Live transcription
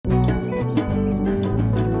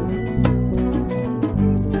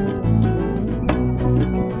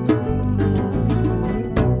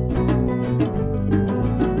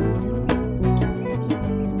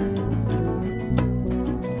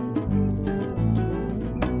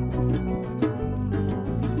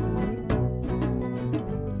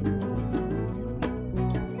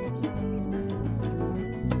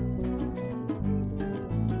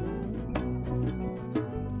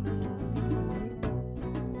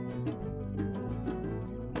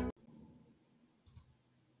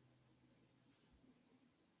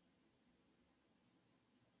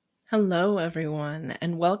Hello, everyone,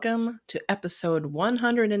 and welcome to episode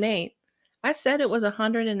 108. I said it was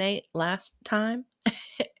 108 last time,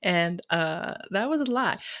 and that was a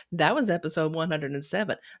lie. That was episode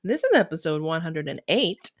 107. This is episode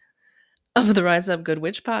 108 of the Rise Up Good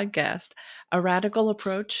Witch podcast, a radical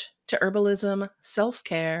approach to herbalism, self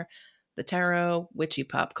care, the tarot, witchy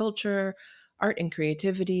pop culture, art and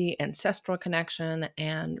creativity, ancestral connection,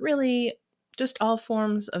 and really just all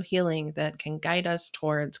forms of healing that can guide us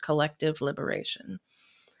towards collective liberation.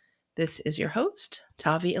 This is your host,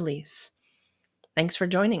 Tavi Elise. Thanks for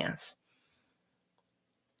joining us.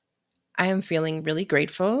 I am feeling really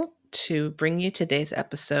grateful to bring you today's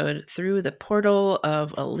episode through the portal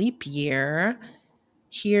of a leap year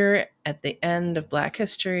here at the end of Black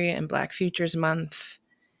History and Black Futures Month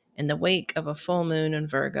in the wake of a full moon in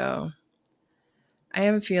Virgo. I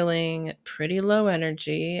am feeling pretty low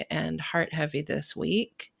energy and heart heavy this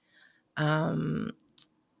week. So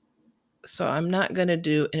I'm not going to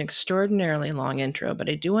do an extraordinarily long intro, but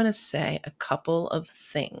I do want to say a couple of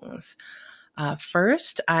things.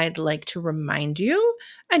 First, I'd like to remind you,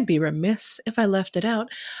 I'd be remiss if I left it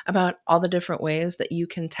out, about all the different ways that you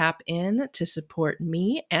can tap in to support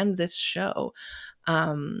me and this show.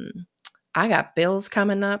 I got bills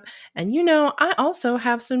coming up, and I also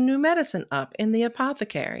have some new medicine up in the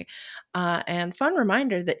apothecary. And fun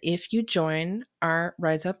reminder that if you join our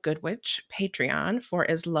Rise Up Good Witch Patreon for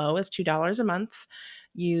as low as $2 a month,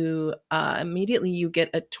 you immediately you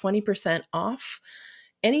get a 20% off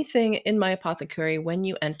anything in my apothecary when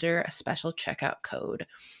you enter a special checkout code.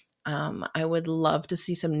 I would love to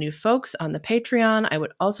see some new folks on the Patreon. I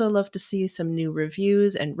would also love to see some new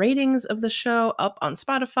reviews and ratings of the show up on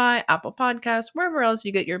Spotify, Apple Podcasts, wherever else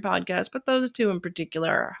you get your podcast. But those two in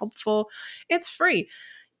particular are helpful. It's free.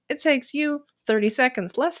 It takes you 30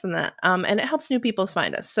 seconds, less than that. And it helps new people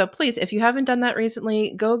find us. So please, if you haven't done that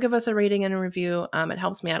recently, go give us a rating and a review. It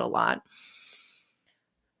helps me out a lot.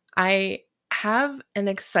 I have an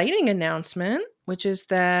exciting announcement, which is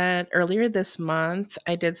that earlier this month,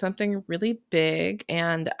 I did something really big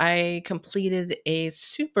and I completed a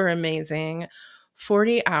super amazing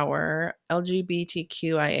 40-hour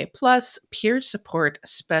LGBTQIA plus peer support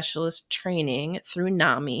specialist training through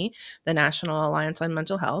NAMI, the National Alliance on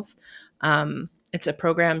Mental Health. It's a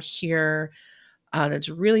program here that's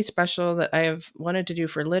really special that I have wanted to do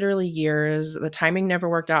for literally years. The timing never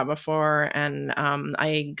worked out before, and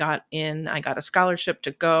I got a scholarship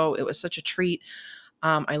to go. It was such a treat.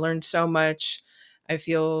 I learned so much. I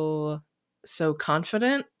feel so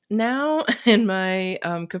confident now in my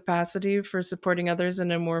capacity for supporting others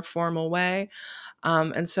in a more formal way.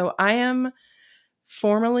 And so I am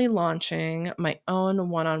formally launching my own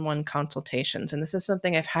one-on-one consultations. And this is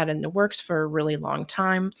something I've had in the works for a really long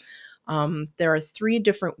time. There are 3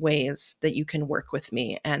 different ways that you can work with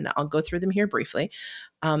me, and I'll go through them here briefly.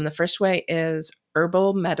 The first way is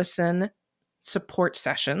herbal medicine support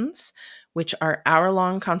sessions, which are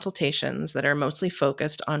hour-long consultations that are mostly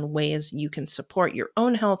focused on ways you can support your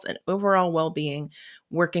own health and overall well-being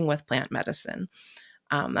working with plant medicine.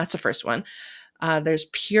 That's the first one. There's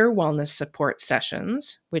pure wellness support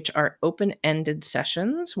sessions, which are open-ended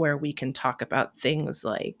sessions where we can talk about things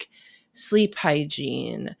like sleep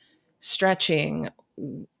hygiene, stretching,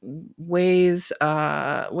 ways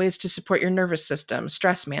to support your nervous system,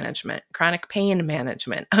 stress management, chronic pain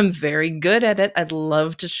management. I'm very good at it. I'd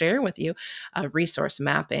love to share with you resource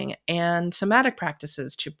mapping and somatic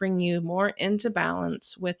practices to bring you more into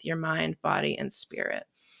balance with your mind, body, and spirit.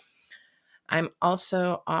 I'm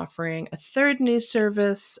also offering a third new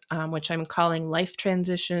service, which I'm calling Life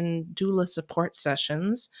Transition Doula Support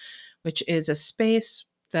Sessions, which is a space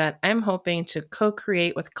that I'm hoping to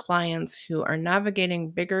co-create with clients who are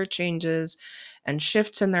navigating bigger changes and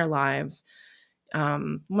shifts in their lives.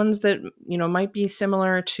 Ones that, might be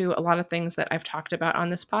similar to a lot of things that I've talked about on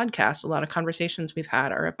this podcast. A lot of conversations we've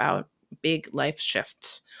had are about big life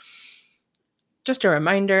shifts. Just a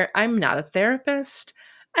reminder, I'm not a therapist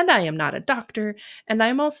and I am not a doctor, and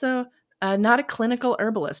I'm also not a clinical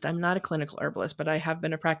herbalist. I'm not a clinical herbalist, but I have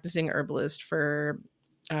been a practicing herbalist for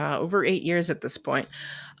over 8 years at this point.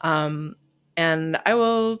 And I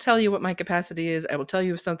will tell you what my capacity is. I will tell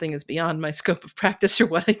you if something is beyond my scope of practice or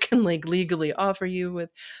what I can legally offer you with.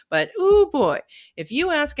 But oh boy, if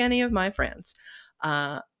you ask any of my friends,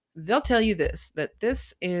 they'll tell you that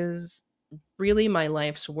this is really my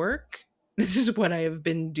life's work. This is what I have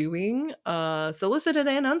been doing, solicited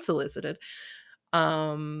and unsolicited,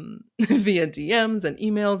 via DMs and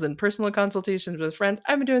emails and personal consultations with friends.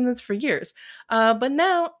 I've been doing this for years. But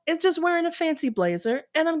now it's just wearing a fancy blazer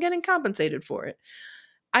and I'm getting compensated for it.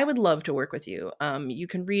 I would love to work with you. You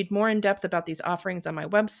can read more in depth about these offerings on my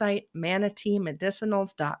website,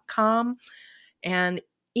 manateemedicinals.com. And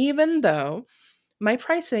even though my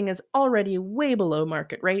pricing is already way below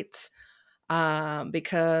market rates,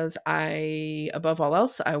 because above all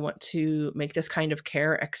else, I want to make this kind of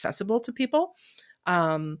care accessible to people.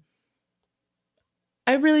 Um,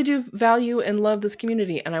 I really do value and love this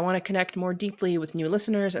community, and I want to connect more deeply with new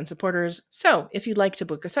listeners and supporters. So, if you'd like to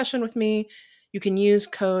book a session with me, you can use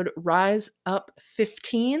code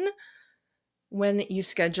RISEUP15 when you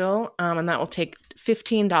schedule, and that will take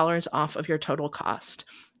 $15 off of your total cost.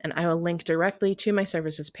 And I will link directly to my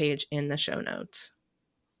services page in the show notes.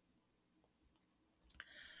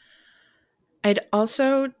 I'd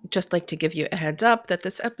also just like to give you a heads up that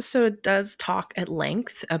this episode does talk at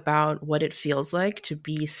length about what it feels like to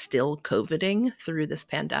be still COVIDing through this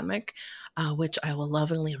pandemic, which I will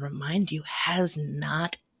lovingly remind you has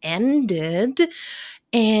not ended.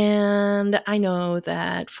 And I know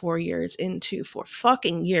that 4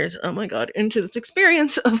 fucking years, oh my God, into this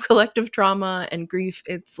experience of collective trauma and grief,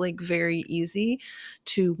 it's like very easy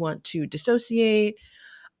to want to dissociate,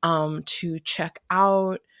 to check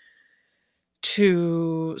out,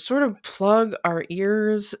 to sort of plug our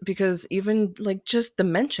ears, because even like just the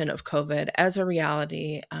mention of COVID as a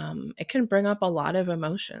reality, it can bring up a lot of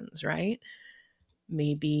emotions, right?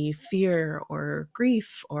 Maybe fear or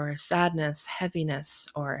grief or sadness, heaviness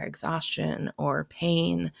or exhaustion or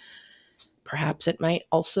pain. Perhaps it might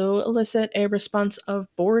also elicit a response of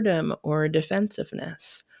boredom or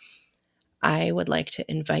defensiveness. I would like to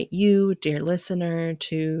invite you, dear listener,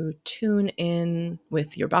 to tune in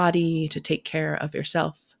with your body, to take care of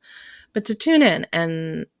yourself, but to tune in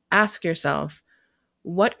and ask yourself,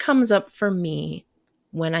 what comes up for me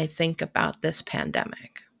when I think about this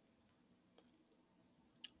pandemic?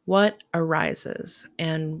 What arises,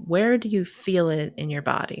 and where do you feel it in your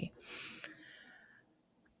body?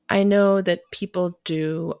 I know that people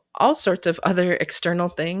do all sorts of other external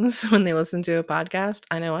things when they listen to a podcast.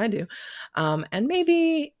 I know I do. And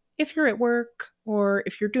maybe if you're at work, or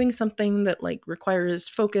if you're doing something that like requires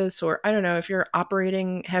focus, or I don't know, if you're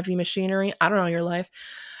operating heavy machinery, I don't know your life,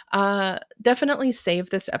 definitely save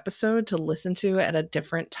this episode to listen to at a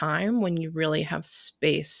different time when you really have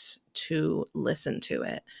space to listen to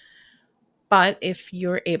it. But if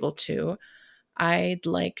you're able to, I'd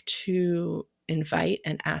like to invite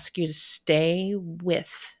and ask you to stay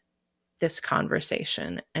with this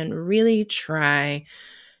conversation and really try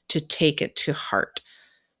to take it to heart.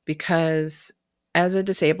 Because as a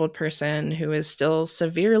disabled person who is still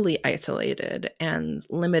severely isolated and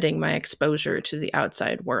limiting my exposure to the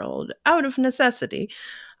outside world out of necessity,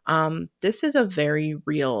 this is a very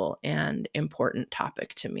real and important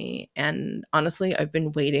topic to me. And honestly, I've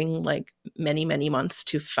been waiting like many, many months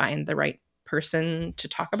to find the right person to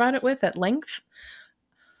talk about it with at length.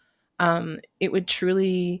 It would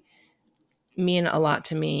truly mean a lot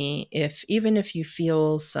to me if, even if you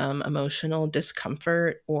feel some emotional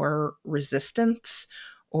discomfort or resistance,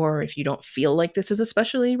 or if you don't feel like this is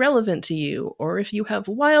especially relevant to you, or if you have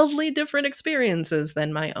wildly different experiences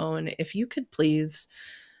than my own, if you could please,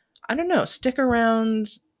 I don't know, stick around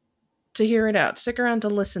to hear it out, stick around to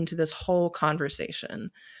listen to this whole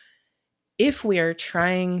conversation. If we are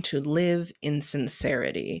trying to live in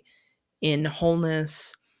sincerity, in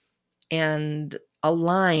wholeness, and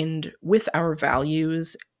aligned with our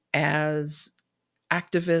values as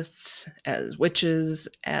activists, as witches,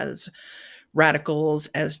 as radicals,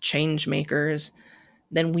 as change makers,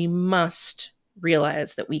 then we must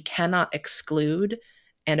realize that we cannot exclude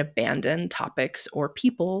and abandon topics or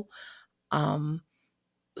people um,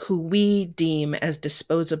 who we deem as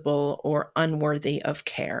disposable or unworthy of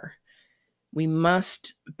care. We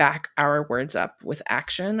must back our words up with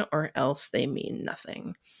action, or else they mean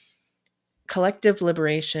nothing. Collective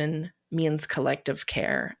liberation means collective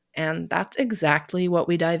care, and that's exactly what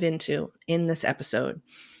we dive into in this episode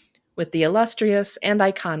with the illustrious and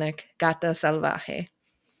iconic Gata Salvaje.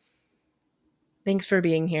 Thanks for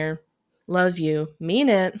being here. Love you. Mean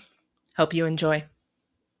it. Hope you enjoy.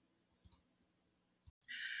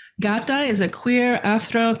 Gata is a queer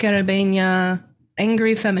Afro-Caribeña,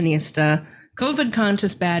 angry feminista,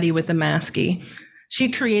 COVID-conscious baddie with a masky.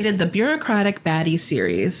 She created the Bureaucratic Baddie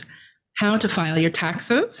series, how to file your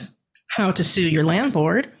taxes, how to sue your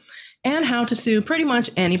landlord, and how to sue pretty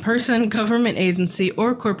much any person, government agency,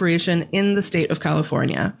 or corporation in the state of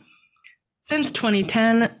California. Since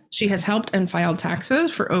 2010, she has helped and filed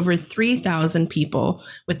taxes for over 3,000 people,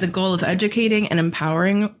 with the goal of educating and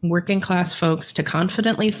empowering working class folks to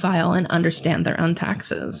confidently file and understand their own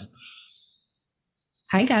taxes.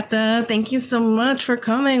 Hi, Gata. Thank you so much for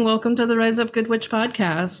coming. Welcome to the Rise Up Good Witch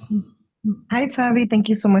podcast. Hi, Tavi. Thank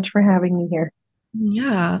you so much for having me here.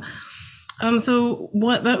 Yeah. So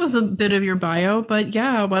what that was a bit of your bio, but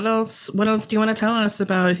yeah, what else do you want to tell us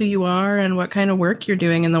about who you are and what kind of work you're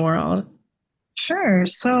doing in the world? Sure.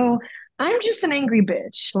 So I'm just an angry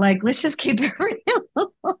bitch. Like, let's just keep it real.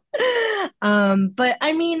 But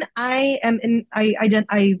I mean, I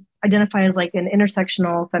identify as like an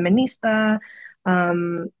intersectional feminista.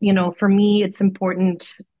 For me, it's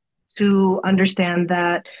important to understand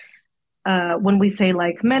that when we say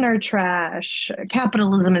like men are trash,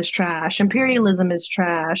 capitalism is trash, imperialism is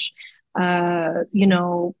trash,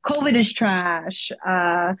 COVID is trash,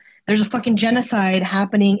 there's a fucking genocide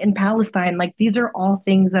happening in Palestine. Like these are all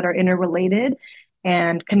things that are interrelated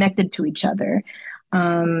and connected to each other.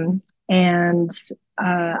 And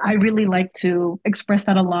I really like to express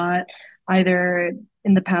that a lot, either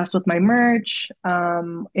in the past with my merch,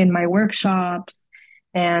 in my workshops,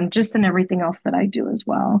 and just in everything else that I do as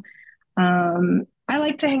well. I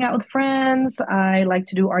like to hang out with friends. I like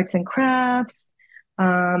to do arts and crafts.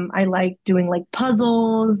 I like doing like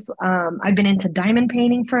puzzles. I've been into diamond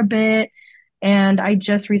painting for a bit, and I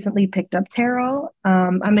just recently picked up tarot.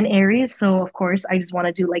 I'm an Aries, so of course I just want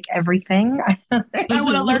to do like everything. I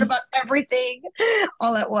want to learn about everything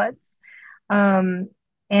all at once. Um,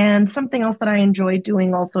 and something else that I enjoy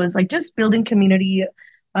doing also is like just building community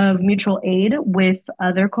of mutual aid with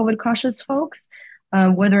other COVID cautious folks,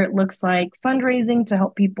 whether it looks like fundraising to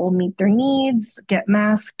help people meet their needs, get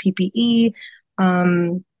masks, PPE.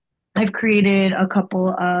 Um, I've created a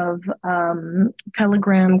couple of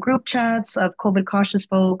Telegram group chats of COVID cautious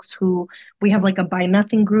folks who we have like a buy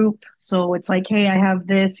nothing group. So it's like, hey, I have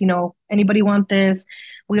this, anybody want this?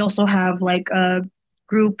 We also have like a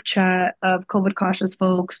group chat of COVID cautious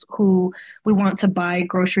folks who we want to buy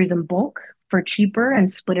groceries in bulk for cheaper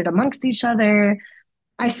and split it amongst each other.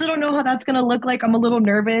 I still don't know how that's going to look like. I'm a little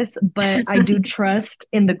nervous, but I do trust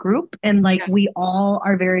in the group. And like, we are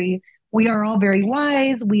all very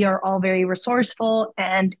wise. We are all very resourceful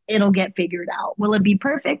and it'll get figured out. Will it be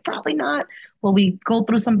perfect? Probably not. Will we go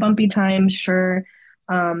through some bumpy times? Sure.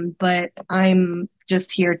 But I'm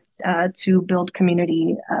just here to build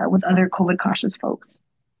community with other COVID cautious folks.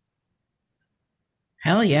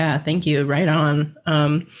 Hell yeah, thank you. Right on.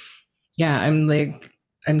 Yeah,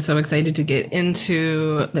 I'm so excited to get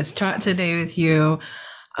into this chat today with you.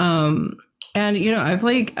 Um, and I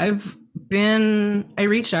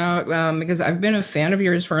reached out because I've been a fan of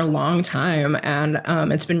yours for a long time, and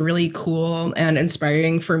it's been really cool and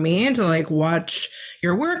inspiring for me to like watch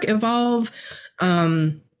your work evolve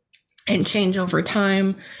and change over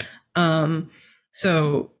time.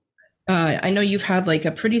 So I know you've had like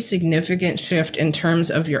a pretty significant shift in terms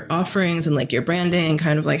of your offerings and like your branding,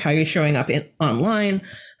 kind of like how you're showing up online.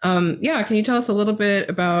 Yeah, can you tell us a little bit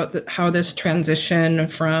about how this transition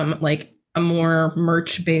from like a more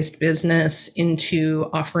merch based business into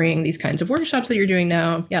offering these kinds of workshops that you're doing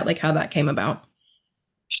now? Yeah, like how that came about.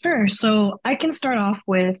 Sure. So I can start off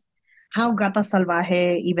with how Gata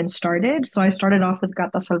Salvaje even started. So I started off with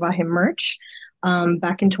Gata Salvaje merch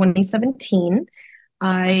back in 2017.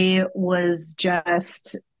 I was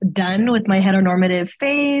just done with my heteronormative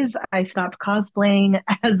phase. I stopped cosplaying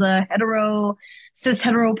as a cis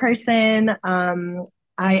hetero person. I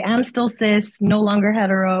am still cis, no longer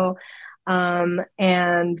hetero.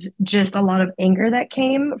 And just a lot of anger that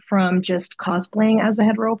came from just cosplaying as a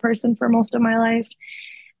hetero person for most of my life.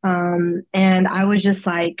 And I was just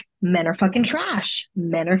like, men are fucking trash.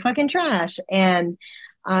 Men are fucking trash. And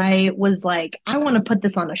I was like, I want to put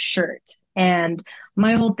this on a shirt. And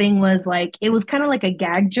my whole thing was like, it was kind of like a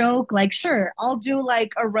gag joke. Like, sure, I'll do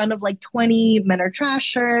like a run of like 20 men are trash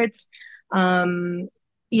shirts. Um,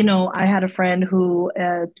 I had a friend who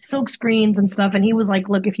silk screens and stuff, and he was like,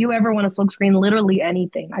 "Look, if you ever want to silk screen literally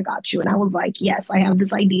anything, I got you." And I was like, "Yes, I have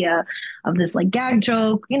this idea of this like gag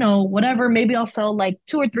joke, whatever. Maybe I'll sell like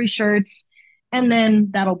two or three shirts, and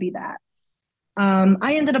then that'll be that."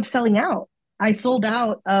 I ended up selling out. I sold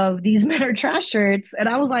out of these Men Are Trash shirts, and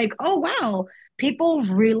I was like, "Oh wow, people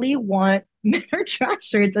really want Men Are Trash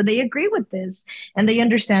shirts, and they agree with this, and they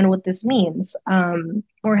understand what this means,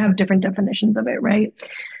 or have different definitions of it, right?"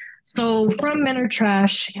 So from Men Are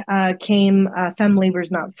Trash came Femme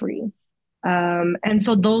Labor's Not Free. And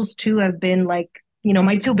so those two have been like,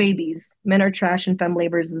 my two babies, Men Are Trash and Femme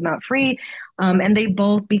Labors is Not Free. And they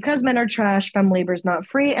both, because Men Are Trash, Femme Labor's Not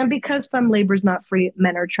Free, and because Femme Labor's Not Free,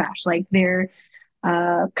 Men Are Trash. Like they're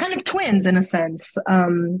kind of twins in a sense.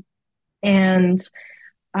 And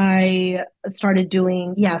I started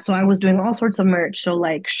doing, yeah, so I was doing all sorts of merch. So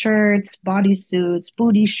like shirts, bodysuits,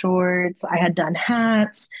 booty shorts. I had done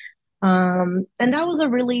hats. And that was a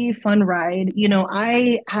really fun ride.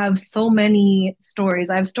 I have so many stories.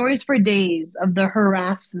 I have stories for days of the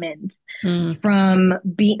harassment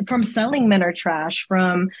Mm, from selling men are trash,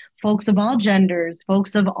 from folks of all genders,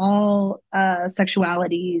 folks of all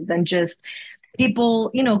sexualities, and just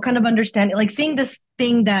people, kind of understanding, like seeing this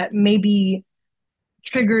thing that maybe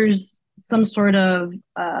triggers some sort of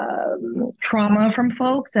trauma from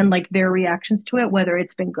folks and like their reactions to it, whether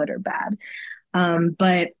it's been good or bad.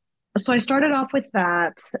 But so I started off with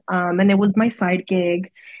that, and it was my side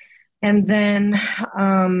gig. And then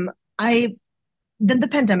I then the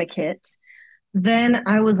pandemic hit. Then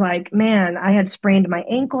I was like, man, I had sprained my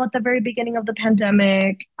ankle at the very beginning of the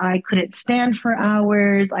pandemic. I couldn't stand for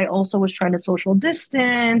hours. I also was trying to social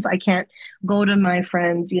distance. I can't go to my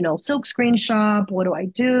friend's, silk screen shop. What do I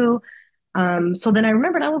do? So then I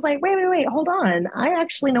remembered, I was like, wait, hold on. I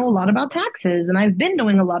actually know a lot about taxes, and I've been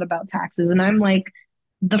knowing a lot about taxes. And I'm like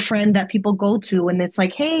the friend that people go to, and it's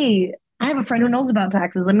like, hey, I have a friend who knows about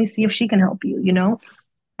taxes. Let me see if she can help you.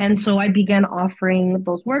 And so I began offering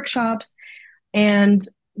those workshops, and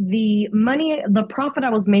the profit I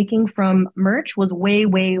was making from merch was way,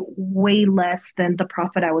 way, way less than the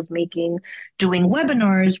profit I was making doing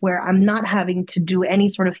webinars where I'm not having to do any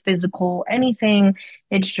sort of physical anything.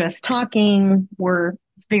 It's just talking.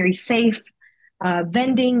 It's very safe.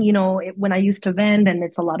 Vending, when I used to vend and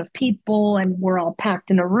it's a lot of people and we're all packed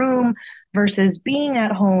in a room versus being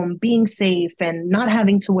at home, being safe and not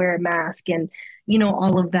having to wear a mask and,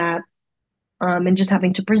 all of that, and just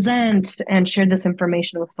having to present and share this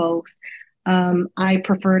information with folks, I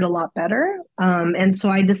preferred a lot better. And so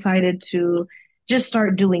I decided to just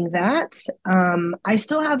start doing that. I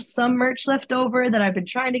still have some merch left over that I've been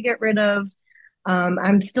trying to get rid of.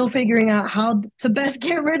 I'm still figuring out how to best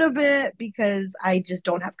get rid of it because I just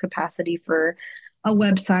don't have capacity for a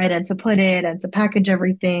website and to put it and to package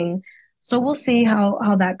everything. So we'll see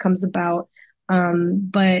how that comes about.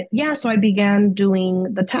 But yeah, so I began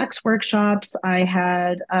doing the tax workshops. I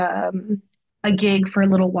had a gig for a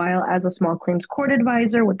little while as a small claims court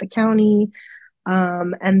advisor with the county.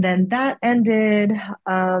 And then that ended.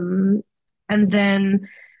 And then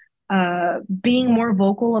being more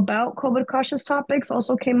vocal about COVID cautious topics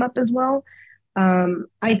also came up as well.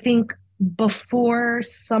 I think before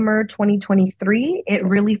summer 2023, it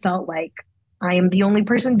really felt like I am the only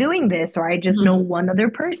person doing this, or I just know mm, one other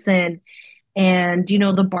person. And,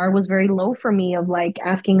 the bar was very low for me of like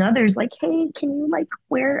asking others, like, hey, can you like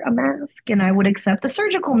wear a mask? And I would accept a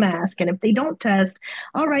surgical mask. And if they don't test,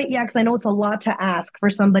 all right, yeah, because I know it's a lot to ask for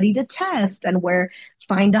somebody to test and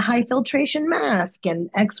find a high filtration mask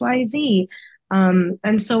and XYZ.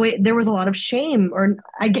 And so there was a lot of shame, or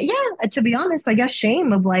yeah, to be honest, I guess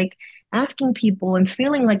shame of like asking people and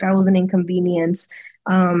feeling like I was an inconvenience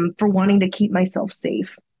for wanting to keep myself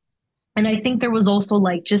safe. And I think there was also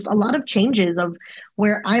like just a lot of changes of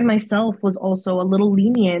where I myself was also a little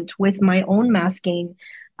lenient with my own masking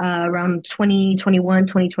around 2021,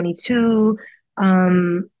 2022.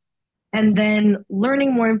 Um, and then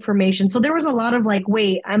learning more information. So there was a lot of like,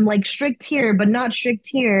 wait, I'm like strict here, but not strict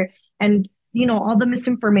here. And, all the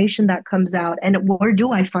misinformation that comes out. And where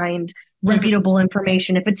do I find mhm. reputable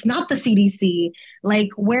information? If it's not the CDC, like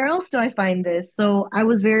where else do I find this? So I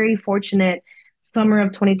was very fortunate summer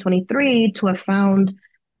of 2023 to have found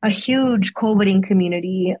a huge COVIDing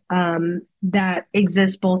community that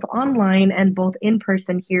exists both online and both in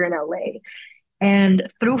person here in LA.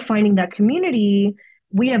 And through finding that community,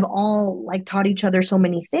 we have all like taught each other so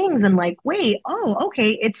many things and like, wait, oh,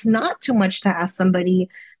 okay, it's not too much to ask somebody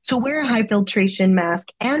to wear a high filtration mask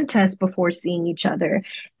and test before seeing each other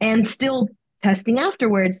and still testing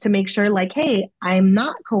afterwards to make sure like, hey, I'm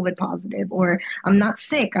not COVID positive or I'm not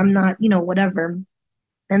sick, I'm not, whatever.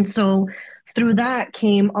 And so through that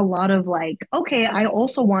came a lot of like, okay, I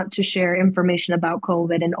also want to share information about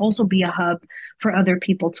COVID and also be a hub for other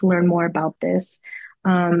people to learn more about this.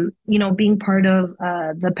 Being part of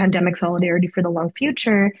the pandemic solidarity for the long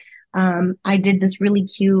future, I did this really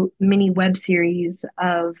cute mini web series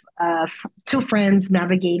of two friends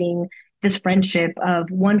navigating this friendship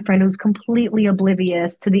of one friend who's completely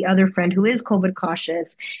oblivious to the other friend who is COVID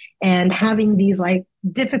cautious and having these like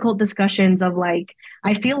difficult discussions of like,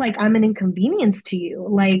 I feel like I'm an inconvenience to you.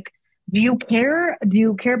 Like, do you care? Do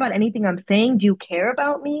you care about anything I'm saying? Do you care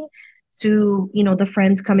about me? To, the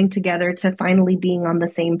friends coming together to finally being on the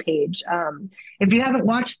same page. If you haven't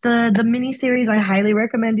watched the mini series, I highly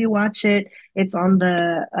recommend you watch it. It's on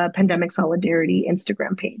the Pandemic Solidarity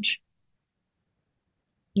Instagram page.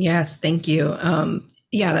 Yes, thank you.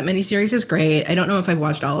 Yeah, that miniseries is great. I don't know if I've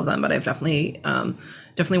watched all of them, but I've definitely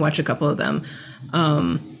watched a couple of them.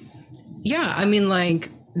 Um, yeah, I mean, like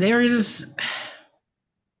there's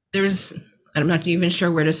I'm not even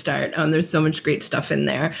sure where to start. There's so much great stuff in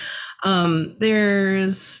there.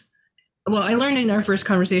 There's well, I learned in our first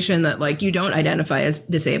conversation that like you don't identify as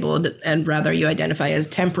disabled, and rather you identify as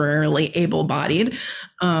temporarily able-bodied.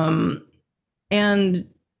 And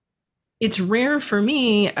it's rare for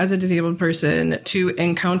me as a disabled person to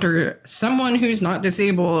encounter someone who's not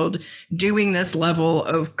disabled doing this level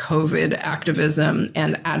of COVID activism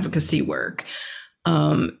and advocacy work.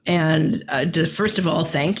 And just first of all,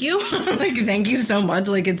 thank you. Like, thank you so much.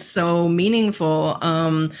 Like, it's so meaningful.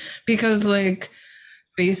 Because like,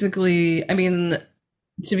 basically, I mean,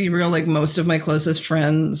 to be real, like most of my closest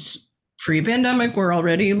friends pre-pandemic were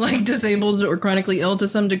already like disabled or chronically ill to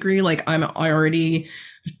some degree. Like I'm already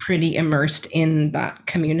pretty immersed in that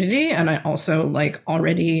community, and I also like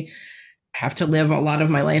already have to live a lot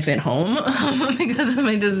of my life at home because of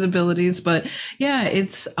my disabilities. But yeah,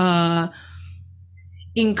 it's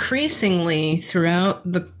increasingly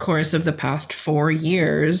throughout the course of the past 4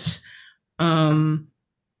 years, um,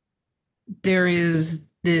 there is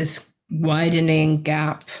this widening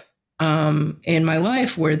gap in my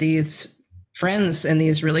life where these friends and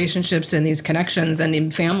these relationships and these connections and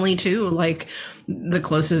in family too, like the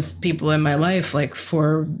closest people in my life, like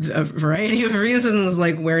for a variety of reasons,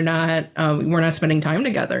 like we're not spending time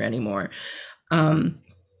together anymore. Um,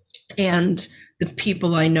 and the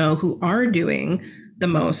people I know who are doing the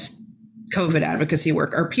most COVID advocacy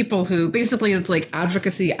work are people who basically it's like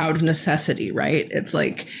advocacy out of necessity, right? It's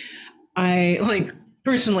like I like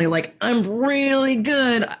personally like I'm really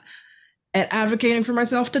good at advocating for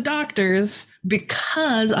myself to doctors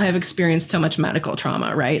because I have experienced so much medical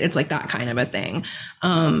trauma, right? It's like that kind of a thing.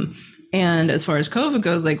 And as far as COVID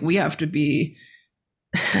goes, like we have to be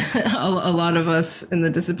a lot of us in the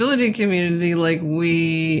disability community, like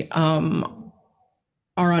we are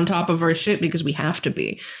on top of our shit because we have to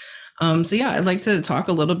be. So yeah, I'd like to talk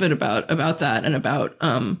a little bit about that and about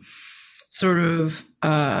sort of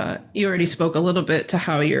you already spoke a little bit to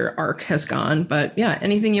how your arc has gone, but yeah,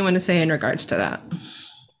 anything you want to say in regards to that?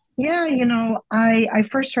 Yeah, I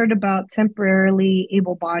first heard about temporarily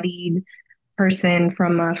able-bodied person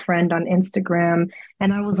from a friend on Instagram,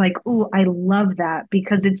 and I was like, "Ooh, I love that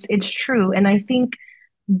because it's true." And I think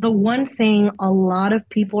the one thing a lot of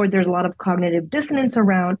people, or there's a lot of cognitive dissonance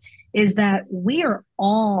around, is that we are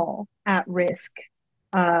all at risk,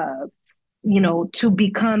 uh, to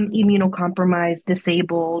become immunocompromised,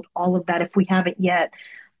 disabled, all of that if we haven't yet,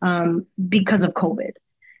 because of COVID.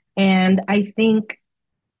 And I think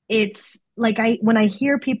it's like when I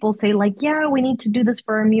hear people say like, yeah, we need to do this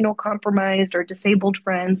for immunocompromised or disabled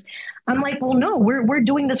friends, I'm like, well, no, we're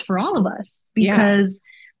doing this for all of us Yeah. because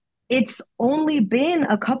it's only been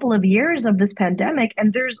a couple of years of this pandemic,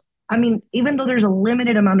 and I mean, even though there's a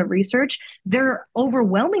limited amount of research, there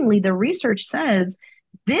overwhelmingly the research says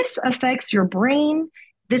this affects your brain,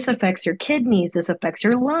 this affects your kidneys, this affects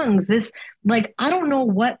your lungs. This, like, I don't know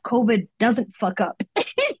what COVID doesn't fuck up in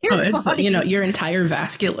Oh, your it's body. your entire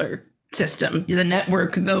vascular system, the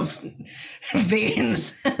network of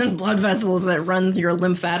veins and blood vessels that runs your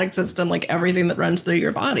lymphatic system, like everything that runs through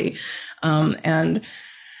your body. And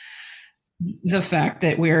the fact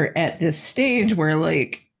that we're at this stage where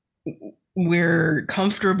like we're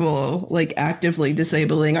comfortable like actively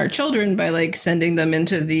disabling our children by like sending them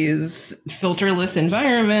into these filterless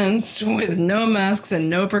environments with no masks and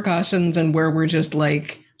no precautions, and where we're just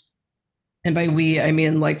like, and by we I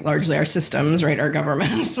mean like largely our systems, right, our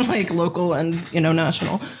governments, like local and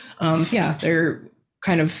national, yeah, they're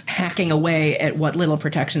kind of hacking away at what little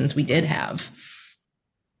protections we did have.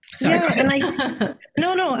 Sorry, go Yeah, and I ahead.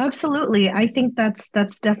 no, no, absolutely. I think that's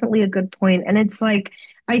definitely a good point. And it's like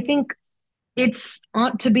I think it's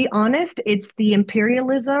to be honest, it's the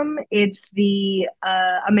imperialism, it's the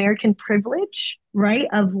American privilege, right,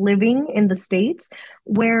 of living in the States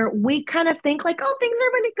where we kind of think like, oh, things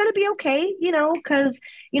are going to be okay, because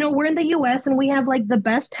we're in the U.S. and we have like the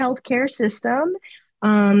best healthcare system.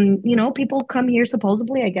 People come here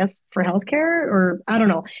supposedly, I guess, for healthcare, or I don't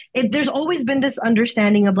know. There's always been this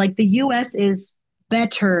understanding of like the U.S. is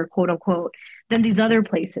better, quote unquote, than these other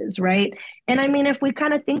places, right? And I mean, if we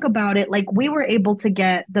kind of think about it, like we were able to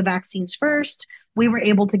get the vaccines first, we were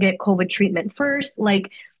able to get COVID treatment first.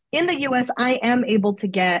 Like in the US, I am able to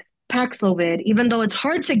get Paxlovid, even though it's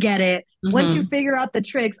hard to get it. Once you Mm-hmm. figure out the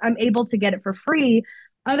tricks, I'm able to get it for free.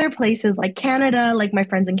 Other places like Canada, like my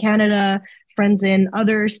friends in Canada, friends in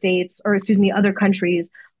other states, or excuse me, other countries,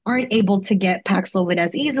 aren't able to get Paxlovid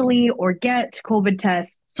as easily or get COVID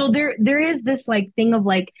tests. So there is this like thing of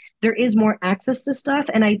like there is more access to stuff,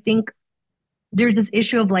 and I think there's this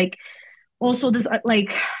issue of like also this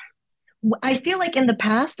like I feel like in the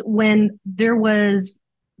past when there was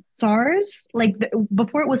SARS, like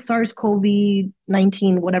before it was SARS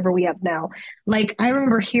COVID-19, whatever we have now, like I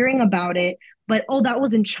remember hearing about it, but oh, that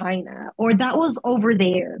was in China or that was over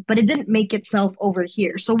there, but it didn't make itself over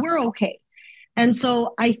here. So we're okay. And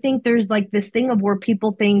so I think there's like this thing of where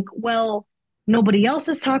people think, well, nobody else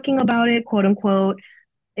is talking about it, quote unquote.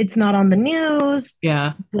 It's not on the news.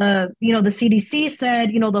 Yeah. The CDC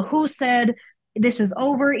said, the WHO said this is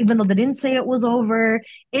over, even though they didn't say it was over.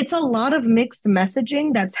 It's a lot of mixed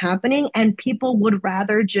messaging that's happening, and people would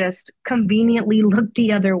rather just conveniently look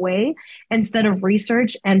the other way instead of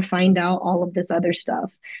research and find out all of this other stuff.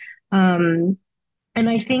 Um, and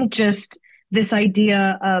I think just this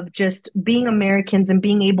idea of just being Americans and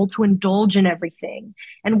being able to indulge in everything.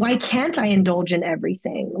 And why can't I indulge in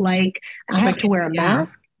everything? Like, I Why have to can't, wear a yeah.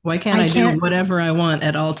 mask. Why can't I I do can't, whatever I want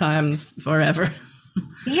at all times forever?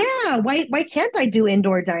 yeah, why can't I do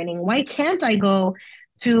indoor dining? Why can't I go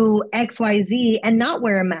to XYZ and not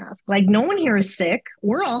wear a mask? Like, no one here is sick.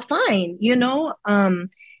 We're all fine. And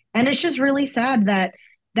it's just really sad that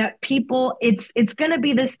people it's gonna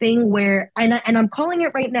be this thing where and I'm calling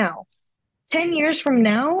it right now 10 years from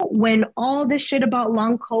now, when all this shit about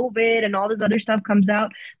long COVID and all this other stuff comes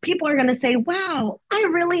out, people are going to say, wow, I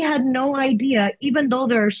really had no idea, even though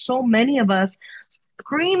there are so many of us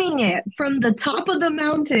screaming it from the top of the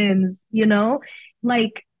mountains.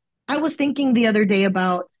 Like, I was thinking the other day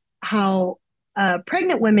about how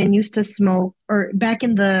pregnant women used to smoke, or back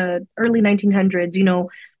in the early 1900s,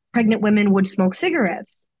 pregnant women would smoke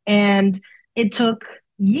cigarettes. And it took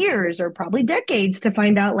years or probably decades to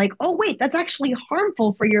find out like, oh wait, that's actually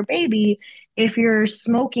harmful for your baby if you're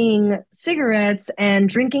smoking cigarettes and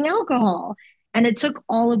drinking alcohol. And it took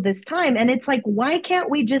all of this time, and it's like, why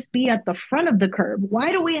can't we just be at the front of the curve?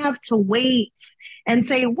 Why do we have to wait and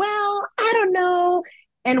say, well, I don't know,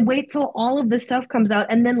 and wait till all of this stuff comes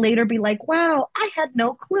out and then later be like, wow, I had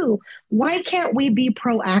no clue? Why can't we be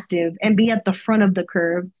proactive and be at the front of the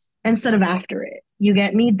curve instead of after it? You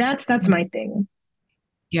get me? That's my thing.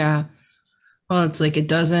 Yeah. Well, it's like it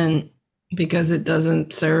doesn't, because it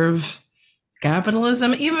doesn't serve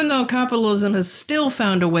capitalism, even though capitalism has still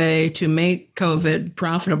found a way to make COVID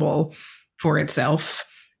profitable for itself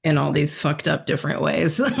in all these fucked up different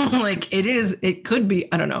ways. Like it could be,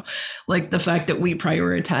 I don't know, like the fact that we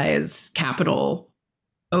prioritize capital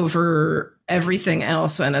over everything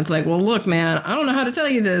else. And it's like, well, look, man, I don't know how to tell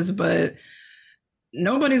you this, but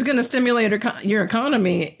nobody's going to stimulate your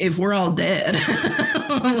economy if we're all dead,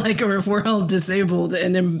 like, or if we're all disabled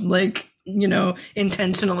and like,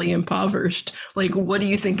 intentionally impoverished. Like, what do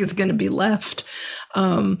you think is going to be left?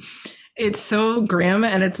 It's so grim,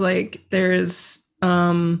 and it's like there's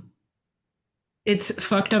it's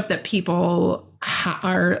fucked up that people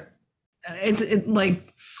are it's like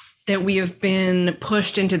that we have been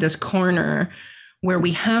pushed into this corner where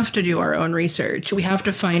we have to do our own research. We have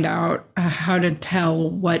to find out how to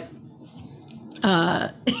tell what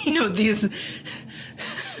these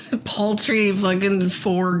paltry fucking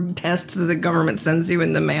 4 tests that the government sends you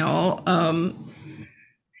in the mail,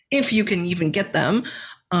 if you can even get them.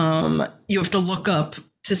 You have to look up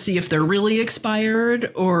to see if they're really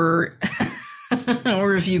expired or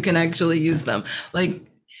or if you can actually use them. Like,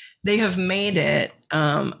 they have made it,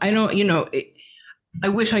 I don't, I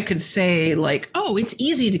wish I could say like, oh, it's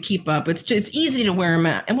easy to keep up. It's easy to wear a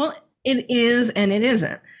mask. And well, it is and it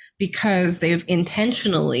isn't, because they've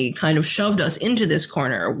intentionally kind of shoved us into this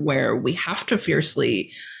corner where we have to fiercely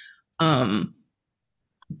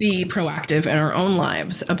be proactive in our own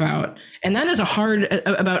lives about, and that is a hard,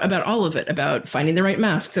 about all of it, about finding the right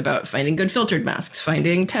masks, about finding good filtered masks,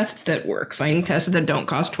 finding tests that work, finding tests that don't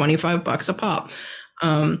cost $25 a pop,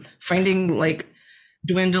 finding like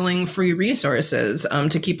dwindling free resources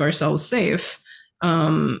to keep ourselves safe.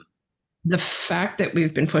 The fact that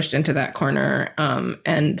we've been pushed into that corner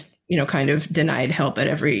and kind of denied help at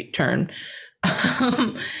every turn.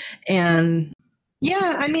 And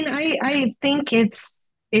Yeah, I mean, I think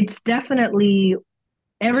it's definitely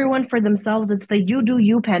everyone for themselves. It's the you do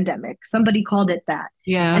you pandemic. Somebody called it that.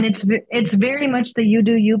 yeah, And it's very much the you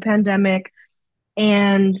do you pandemic.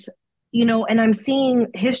 And and I'm seeing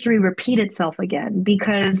history repeat itself again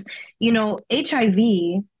because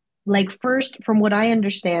HIV, like, first, from what I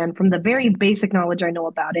understand, from the very basic knowledge I know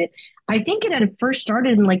about it, I think it had first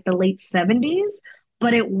started in like the late 70s,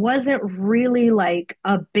 but it wasn't really like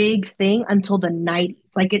a big thing until the 90s.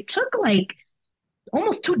 Like, it took like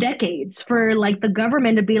almost 2 decades for like the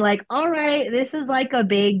government to be like, all right, this is like a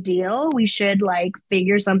big deal. We should like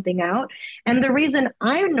figure something out. And the reason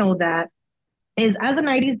I know that is as a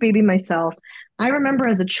 90s baby myself, I remember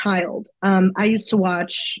as a child, I used to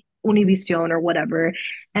watch Univision or whatever.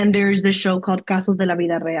 And there's this show called Casos de la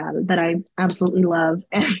Vida Real that I absolutely love.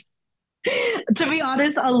 And to be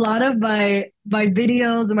honest, a lot of my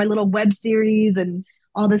videos and my little web series and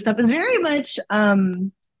all this stuff is very much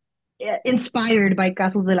inspired by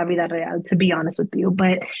Casos de la Vida Real, to be honest with you,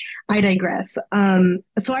 but I digress.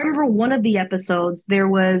 So I remember one of the episodes, there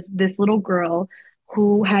was this little girl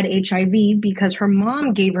who had HIV because her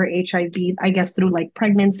mom gave her HIV, I guess through like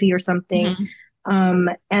pregnancy or something.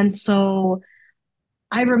 Mhm. And so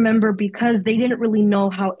I remember because they didn't really know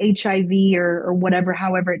how HIV or whatever,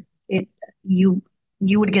 however it you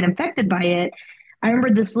you would get infected by it. I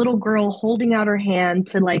remember this little girl holding out her hand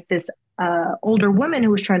to like this older woman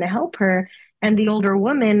who was trying to help her, and the older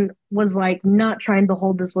woman was like not trying to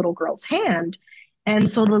hold this little girl's hand. And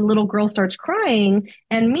so the little girl starts crying,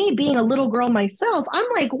 and me being a little girl myself, I'm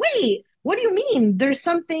like, wait, what do you mean? There's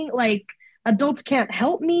something like adults can't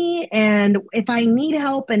help me, and if I need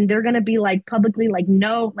help and they're going to be like publicly like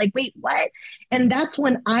no, like wait, what? And that's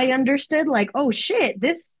when I understood like, oh shit,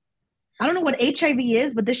 this, I don't know what HIV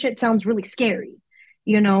is, but this shit sounds really scary,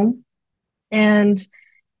 you know? And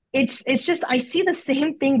it's just I see the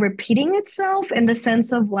same thing repeating itself in the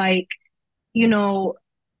sense of like, you know,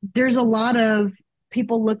 there's a lot of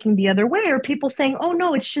people looking the other way or people saying, "Oh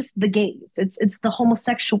no, it's just the gays. It's the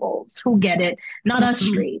homosexuals who get it, not us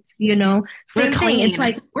Mhm. straights." You know, We're same thing. It's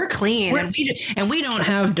clean. like We're clean, we're and we don't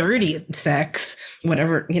have dirty sex.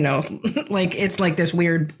 Whatever, like it's like this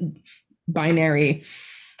weird binary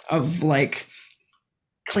of like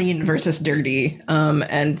clean versus dirty.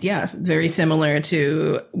 And yeah, very similar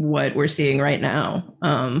to what we're seeing right now.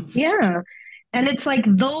 yeah. And it's like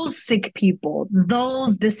those sick people,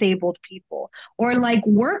 those disabled people, or like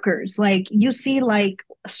workers, like you see, like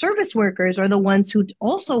service workers are the ones who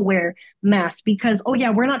also wear masks because, oh,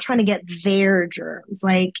 yeah, we're not trying to get their germs.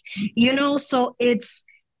 Like, so it's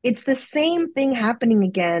the same thing happening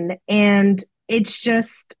again. And it's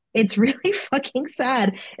just, it's really fucking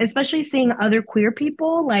sad, especially seeing other queer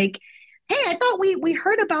people like, hey, I thought we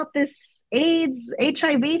heard about this AIDS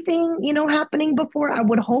HIV thing, happening before. I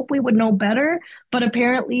would hope we would know better, but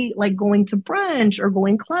apparently like going to brunch or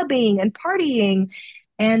going clubbing and partying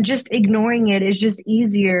and just ignoring it is just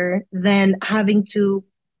easier than having to,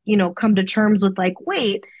 come to terms with like,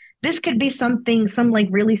 wait, this could be something, some like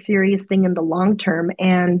really serious thing in the long term.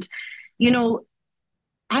 And, you know,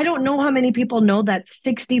 I don't know how many people know that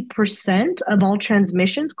 60% of all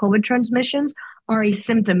transmissions, COVID transmissions, are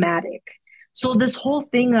asymptomatic. So, this whole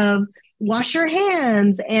thing of wash your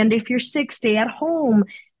hands and if you're sick, stay at home,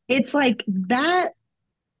 it's like that.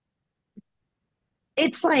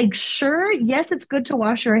 It's like, sure, yes, it's good to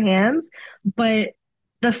wash your hands, but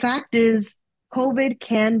the fact is, COVID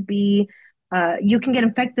can be, you can get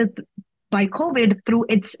infected by COVID through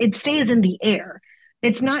it stays in the air.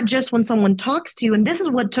 It's not just when someone talks to you. And this is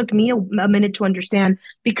what took me a minute to understand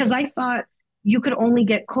because I thought you could only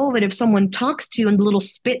get COVID if someone talks to you and the little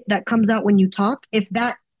spit that comes out when you talk, if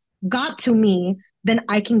that got to me, then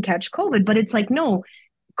I can catch COVID. But it's like, no,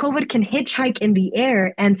 COVID can hitchhike in the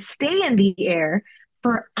air and stay in the air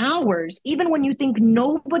for hours. Even when you think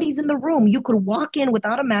nobody's in the room, you could walk in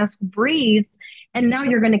without a mask, breathe, and now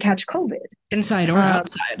you're going to catch COVID. Inside or Um,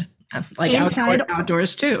 outside, like inside,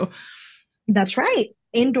 outdoors too. that's right,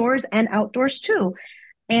 indoors and outdoors too.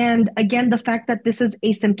 And again, the fact that this is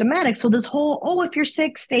asymptomatic. So this whole, oh, if you're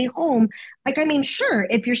sick, stay home. Like, I mean, sure,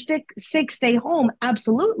 if you're sick, stay home,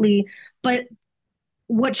 absolutely. But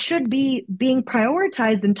what should be being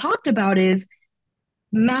prioritized and talked about is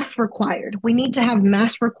mask required. We need to have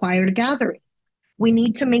mask required gatherings. We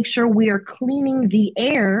need to make sure we are cleaning the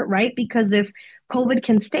air, right? Because if COVID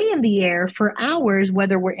can stay in the air for hours,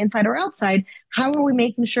 whether we're inside or outside, how are we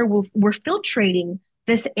making sure we're filtrating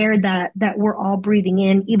this air that we're all breathing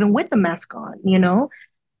in, even with the mask on?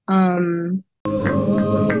 Um,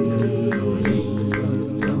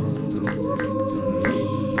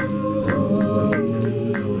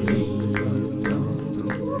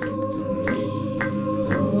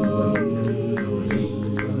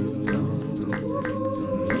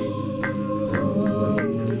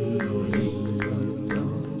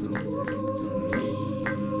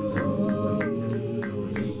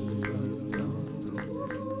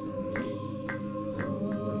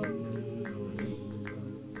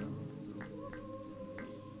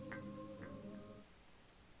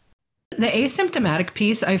 The asymptomatic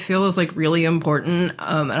piece I feel is like really important.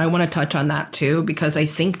 And I want to touch on that too, because I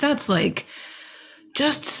think that's like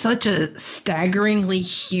just such a staggeringly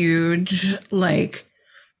huge, like,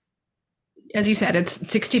 as you said, it's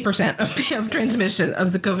 60% of transmission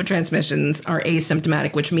of the COVID transmissions are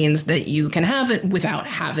asymptomatic, which means that you can have it without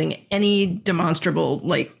having any demonstrable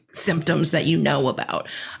like symptoms that you know about.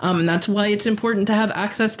 That's why it's important to have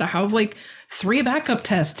access to have like 3 backup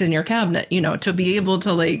tests in your cabinet, to be able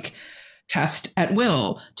to like test at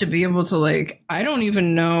will, to be able to like, I don't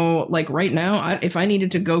even know, like right now, if I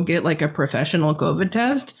needed to go get like a professional COVID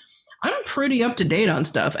test, I'm pretty up to date on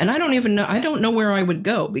stuff. And I don't know where I would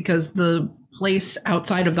go, because the place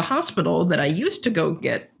outside of the hospital that I used to go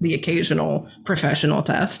get the occasional professional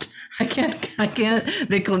test, they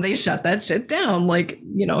shut that shit down like,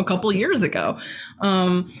 a couple years ago.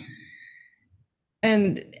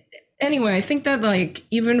 And anyway, I think that like,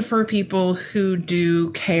 even for people who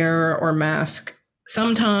do care or mask,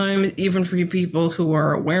 sometimes even for people who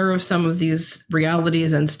are aware of some of these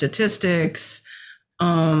realities and statistics,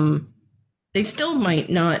 they still might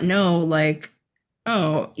not know, like,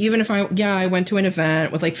 oh, even if I went to an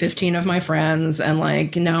event with like 15 of my friends and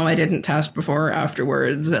like, no, I didn't test before or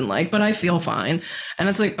afterwards, and like, but I feel fine. And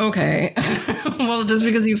it's like, okay, well, just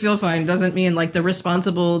because you feel fine doesn't mean like the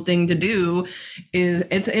responsible thing to do is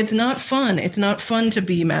it's not fun. It's not fun to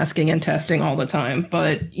be masking and testing all the time.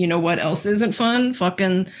 But you know what else isn't fun?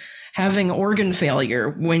 Fucking having organ failure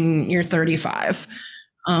when you're 35,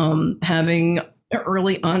 having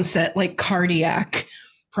early onset like cardiac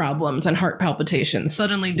problems and heart palpitations,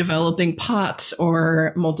 suddenly developing POTS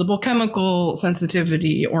or multiple chemical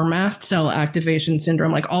sensitivity or mast cell activation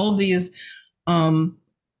syndrome, like all of these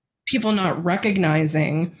people not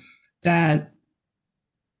recognizing that,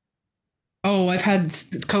 oh, I've had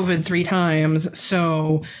COVID 3 times,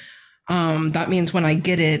 so that means when I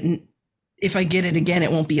get it, if I get it again,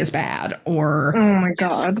 it won't be as bad. Or Oh my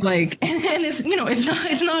God. like, and it's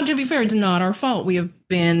not, to be fair, it's not our fault. We have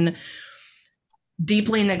been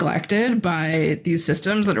deeply neglected by these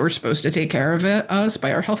systems that were supposed to take care of us,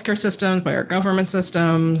 by our healthcare systems, by our government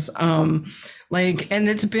systems. And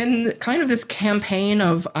it's been kind of this campaign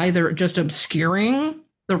of either just obscuring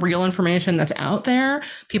the real information that's out there.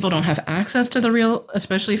 People don't have access to the real,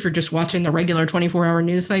 especially if you're just watching the regular 24-hour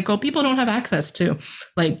news cycle. People don't have access to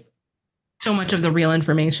like so much of the real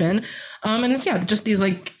information. And it's, just these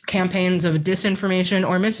like campaigns of disinformation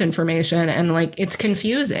or misinformation. And like, it's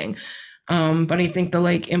confusing. But I think the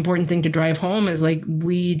like important thing to drive home is like,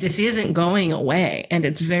 this isn't going away, and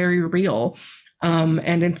it's very real.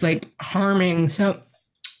 And it's like harming,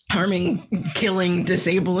 killing,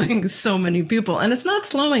 disabling so many people, and it's not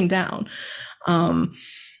slowing down. And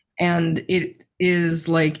it is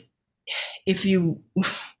like, if you,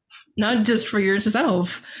 not just for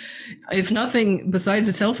yourself, if nothing besides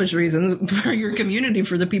the selfish reasons, for your community,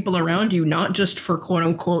 for the people around you, not just for quote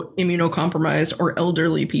unquote immunocompromised or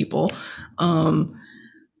elderly people, and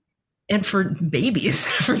for babies,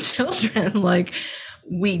 for children, like,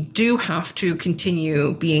 we do have to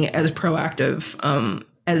continue being as proactive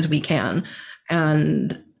as we can.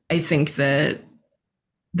 And I think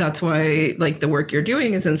that's why like the work you're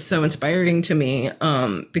doing is so inspiring to me,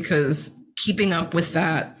 because keeping up with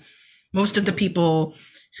that, most of the people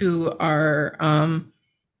who are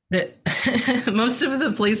most of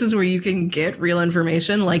the places where you can get real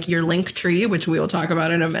information, like your link tree, which we will talk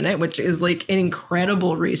about in a minute, which is like an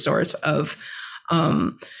incredible resource of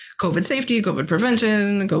COVID safety, COVID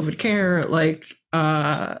prevention, COVID care, like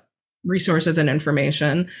resources and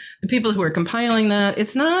information. The people who are compiling that,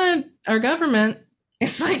 it's not our government.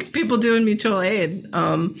 It's like people doing mutual aid,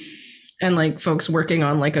 and like folks working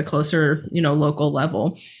on like a closer, local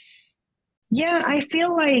level. Yeah, I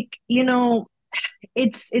feel like,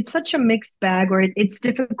 it's such a mixed bag, or it's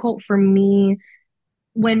difficult for me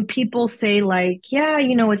when people say like, yeah,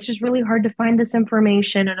 it's just really hard to find this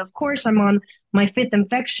information. And of course, I'm on my fifth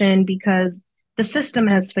infection because the system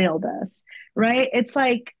has failed us, right? It's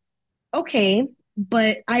like, okay,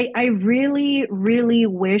 but I really, really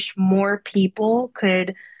wish more people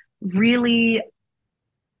could really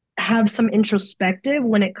have some introspective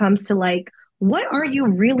when it comes to like, what are you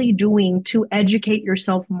really doing to educate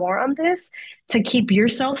yourself more on this, to keep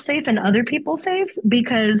yourself safe and other people safe?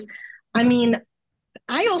 Because I mean,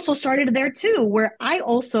 I also started there too, where I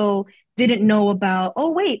also didn't know about,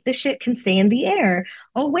 oh, wait, this shit can stay in the air.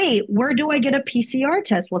 Oh, wait, where do I get a PCR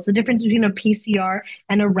test? What's the difference between a PCR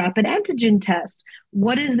and a rapid antigen test?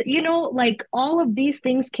 What is, like all of these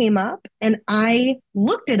things came up and I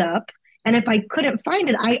looked it up. And if I couldn't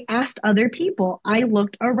find it, I asked other people. I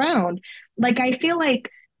looked around. Like, I feel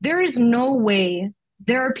like there is no way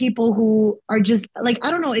there are people who are just like,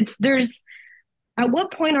 I don't know, there's At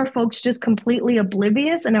what point are folks just completely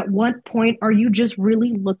oblivious? And at what point are you just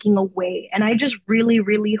really looking away? And I just really,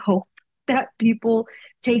 really hope that people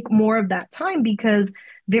take more of that time because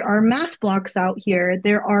there are mass blocks out here.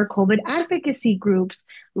 There are COVID advocacy groups.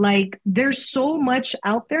 Like, there's so much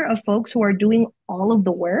out there of folks who are doing all of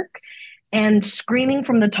the work and screaming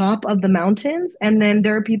from the top of the mountains. And then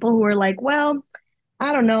there are people who are like, well,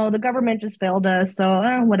 I don't know, the government just failed us.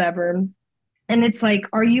 So, whatever. And it's like,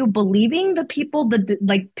 are you believing the people, the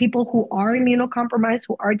like people who are immunocompromised,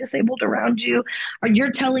 who are disabled around you? Or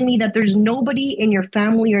you're telling me that there's nobody in your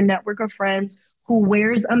family or network of friends who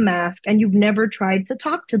wears a mask and you've never tried to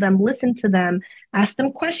talk to them, listen to them, ask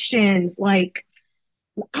them questions? Like,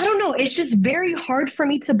 I don't know. It's just very hard for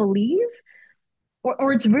me to believe,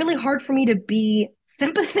 or it's really hard for me to be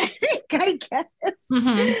sympathetic, I guess.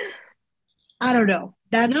 Hmm. I don't know.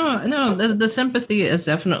 No, That's no, the sympathy is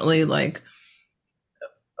definitely like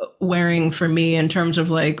wearing for me in terms of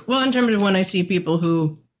like, well, in terms of when I see people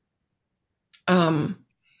who um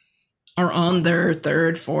are on their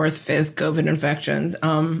third, fourth, fifth COVID infections,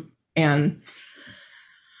 and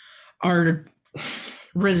are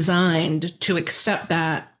resigned to accept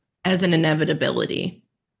that as an inevitability,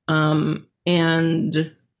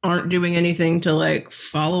 and aren't doing anything to like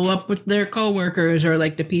follow up with their coworkers or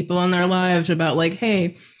like the people in their lives about like,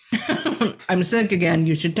 hey, I'm sick again,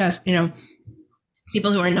 you should test,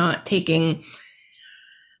 people who are not taking,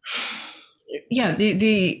 yeah,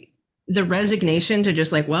 the resignation to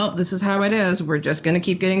just like, well, this is how it is, we're just going to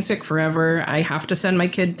keep getting sick forever, I have to send my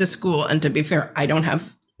kid to school. And to be fair, I don't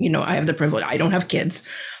have, I have the privilege, I don't have kids,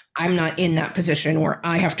 I'm not in that position where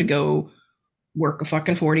I have to go work a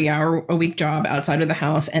fucking 40-hour-a-week job outside of the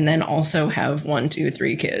house and then also have 1, 2,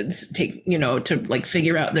 3 kids take, to like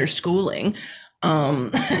figure out their schooling.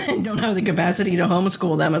 Don't have the capacity to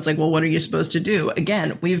homeschool them. It's like, well, what are you supposed to do?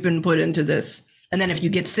 Again, we've been put into this. And then if you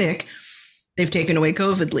get sick, they've taken away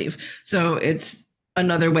COVID leave. So it's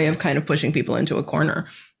another way of kind of pushing people into a corner.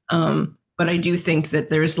 But I do think that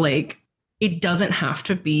there's like, it doesn't have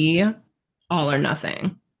to be all or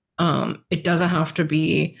nothing. It doesn't have to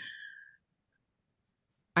be,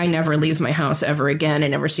 I never leave my house ever again. I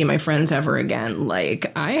never see my friends ever again.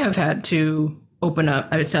 Like, I have had to open up.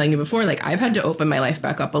 I was telling you before, like, I've had to open my life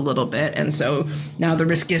back up a little bit. And so now the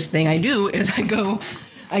riskiest thing I do is I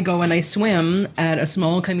go and I swim at a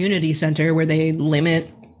small community center where they limit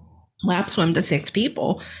lap swim to 6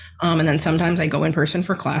 people. And then sometimes I go in person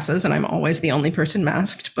for classes and I'm always the only person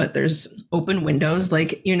masked, but there's open windows.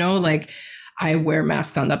 Like, like, I wear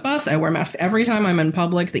masks on the bus. I wear masks every time I'm in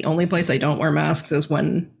public. The only place I don't wear masks is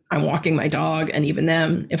when I'm walking my dog. And even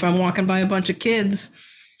then, if I'm walking by a bunch of kids,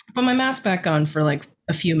 I put my mask back on for like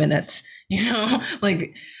a few minutes,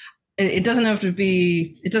 like it doesn't have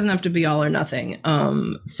to be all or nothing.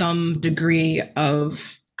 Some degree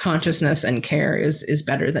of consciousness and care is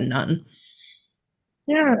better than none.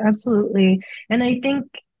 Yeah, absolutely. And I think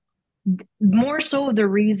this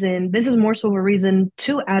is more so of a reason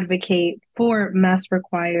to advocate for mask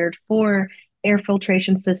required, for air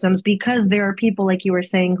filtration systems, because there are people, like you were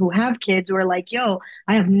saying, who have kids who are like, yo,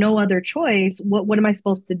 I have no other choice. What am I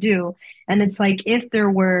supposed to do? And it's like, if there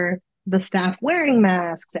were the staff wearing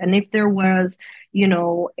masks and if there was,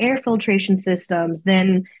 air filtration systems,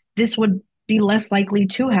 then this would be less likely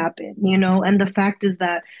to happen, and the fact is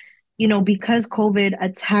that because COVID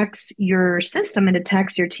attacks your system and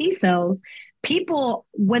attacks your T cells, people,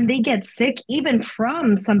 when they get sick, even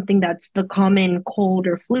from something that's the common cold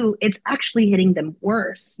or flu, it's actually hitting them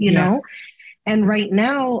worse, Yeah. And right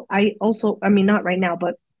now, I mean, not right now,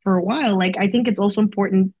 but for a while, like, I think it's also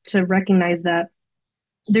important to recognize that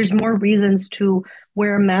there's more reasons to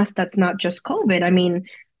wear a mask that's not just COVID. I mean,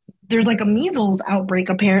 there's like a measles outbreak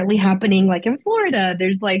apparently happening like in Florida.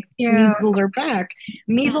 There's like Yeah. measles are back.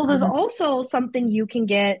 Measles is Mhm. also something you can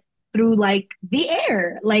get through like the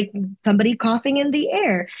air, like somebody coughing in the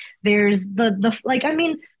air. There's the like, I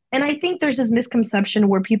mean, and I think there's this misconception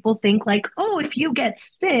where people think like, oh, if you get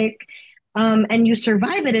sick, and you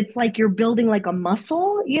survive it, it's like you're building like a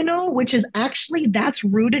muscle, which is actually that's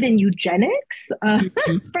rooted in eugenics.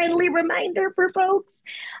 Mhm. Friendly reminder for folks.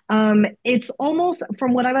 It's almost,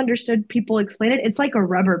 from what I've understood, people explain it, it's like a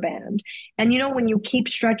rubber band. And when you keep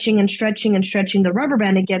stretching and stretching and stretching the rubber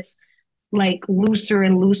band, it gets like looser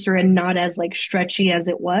and looser and not as like stretchy as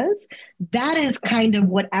it was. That is kind of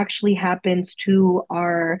what actually happens to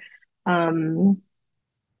um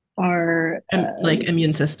our And like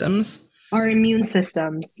immune systems. our immune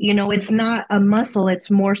systems. It's not a muscle, it's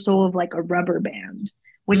more so of like a rubber band,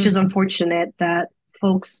 which is Mhm. unfortunate that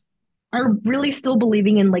folks are really still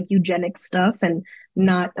believing in like eugenic stuff and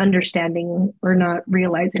not understanding or not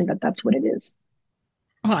realizing that that's what it is.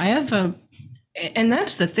 Well, I have a, and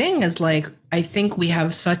that's the thing is like, I think we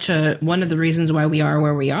have such a, one of the reasons why we are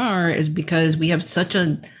where we are is because we have such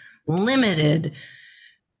a limited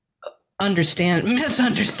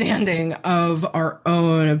misunderstanding of our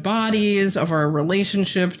own bodies, of our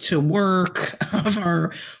relationship to work, of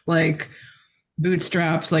our like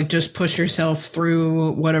bootstraps, like just push yourself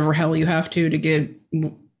through whatever hell you have to get,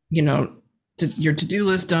 you know, to your to-do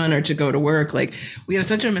list done or to go to work. Like we have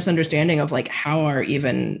such a misunderstanding of like how our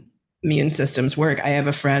even immune systems work. I have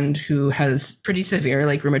a friend who has pretty severe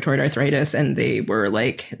like rheumatoid arthritis, and they were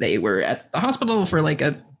at the hospital for like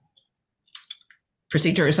a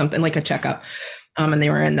procedure or something, like a checkup. And they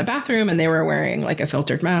were in the bathroom and they were wearing like a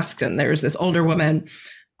filtered mask. And there's this older woman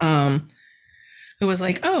who was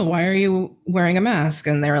like, "Oh, why are you wearing a mask?"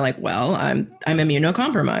 And they were like, "Well, I'm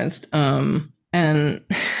immunocompromised." And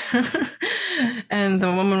and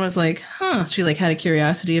the woman was like, "Huh." She like had a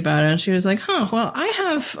curiosity about it, and she was like, "Huh. Well, I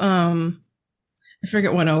have I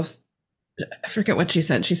forget what else. I forget what she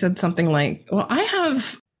said. She said something like, "Well, I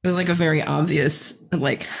have." It was like a very obvious,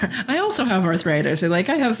 like, I also have arthritis. Or like,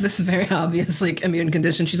 I have this very obvious, like, immune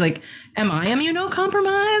condition. She's like, "Am I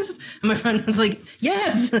immunocompromised?" And my friend was like,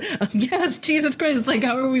 "Yes, yes, Jesus Christ. Like,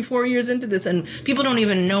 how are we 4 years into this?" And people don't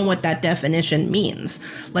even know what that definition means.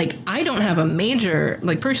 Like, I don't have a major,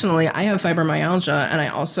 like, personally, I have fibromyalgia, and I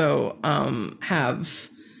also have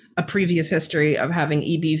a previous history of having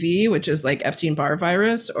EBV, which is like Epstein-Barr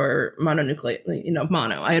virus or mononucleate,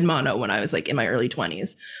 mono. I had mono when I was like in my early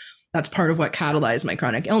 20s. That's part of what catalyzed my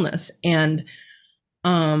chronic illness. And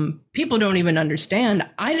people don't even understand.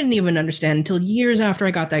 I didn't even understand until years after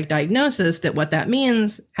I got that diagnosis that what that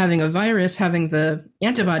means, having a virus, having the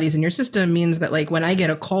antibodies in your system means that like when I get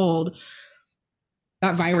a cold,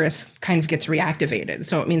 that virus kind of gets reactivated.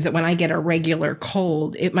 So it means that when I get a regular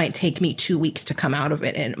cold, it might take me 2 weeks to come out of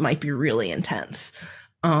it, and it might be really intense.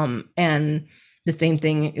 And the same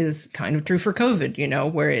thing is kind of true for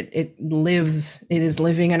COVID, where it is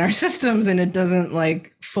living in our systems, and it doesn't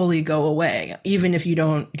like fully go away. Even if you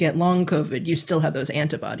don't get long COVID, you still have those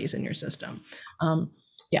antibodies in your system.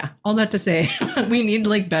 Yeah, all that to say, we need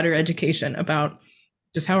like better education about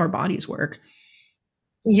just how our bodies work.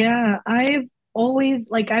 Yeah, I've always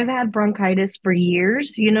like I've had bronchitis for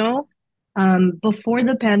years, before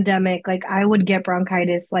the pandemic, like I would get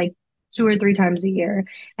bronchitis like 2 or 3 times a year.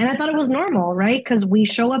 And I thought it was normal, right? Because we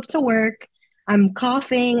show up to work, I'm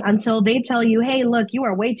coughing until they tell you, "Hey, look, you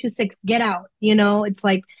are way too sick, get out." It's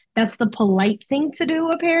like that's the polite thing to do,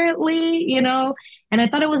 apparently. And I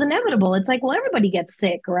thought it was inevitable. It's like, well, everybody gets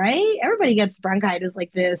sick, right? Everybody gets bronchitis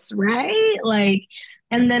like this, right? Like,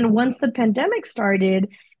 and then once the pandemic started,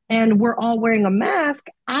 and we're all wearing a mask,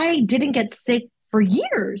 I didn't get sick for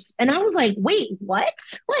years. And I was like, wait, what?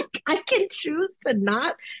 Like, I can choose to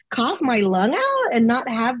not cough my lung out and not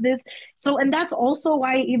have this. So, and that's also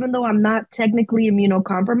why, even though I'm not technically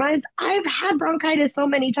immunocompromised, I've had bronchitis so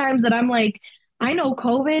many times that I'm like, I know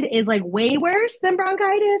COVID is like way worse than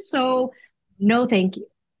bronchitis. So, no, thank you,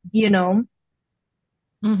 you know?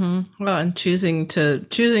 Mm-hmm. Well, and choosing to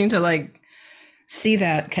like see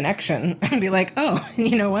that connection and be like, oh,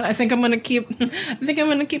 you know what? I think I'm gonna keep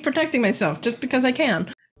protecting myself just because I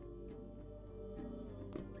can.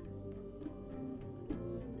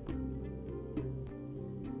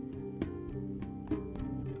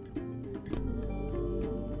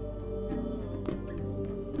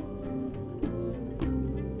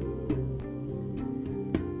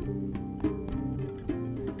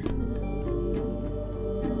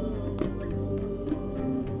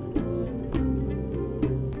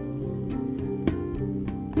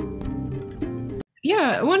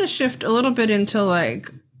 Yeah, I want to shift a little bit into like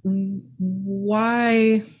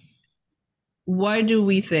why do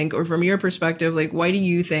we think, or from your perspective, like why do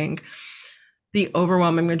you think the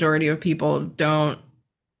overwhelming majority of people don't,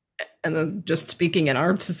 and then just speaking in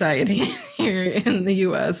our society here in the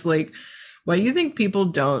US, like why do you think people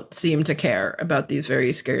don't seem to care about these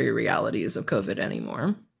very scary realities of COVID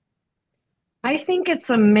anymore? I think it's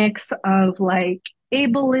a mix of like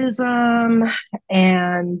ableism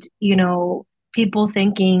and, people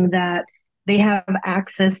thinking that they have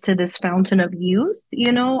access to this fountain of youth.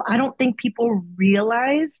 I don't think people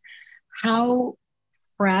realize how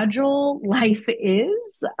fragile life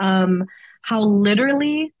is, how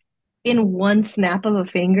literally in one snap of a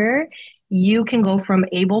finger, you can go from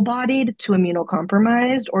able bodied to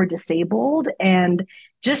immunocompromised or disabled. And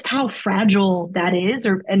just how fragile that is,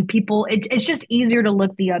 and people, it's just easier to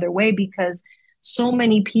look the other way because so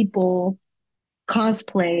many people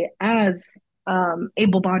cosplay as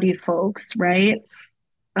able bodied folks, right?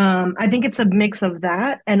 I think it's a mix of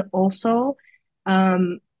that. And also,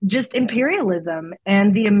 just imperialism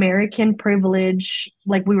and the American privilege,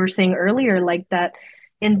 like we were saying earlier, like that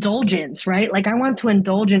indulgence, right? Like I want to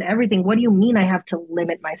indulge in everything. What do you mean I have to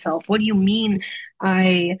limit myself? What do you mean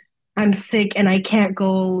I I'm sick and I can't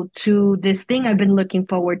go to this thing I've been looking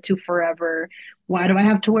forward to forever? Why do I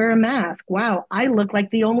have to wear a mask? Wow, I look like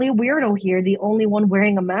the only weirdo here, the only one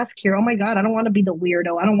wearing a mask here. Oh my God, I don't want to be the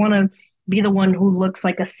weirdo. I don't want to be the one who looks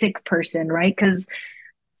like a sick person, right? Because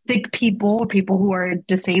sick people, people who are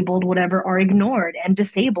disabled, whatever, are ignored and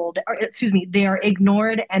disabled. Or, excuse me, they are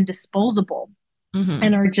ignored and disposable Mm-hmm.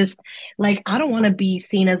 and are just like, I don't want to be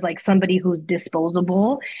seen as like somebody who's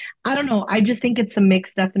disposable. I don't know. I just think it's a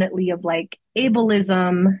mix definitely of like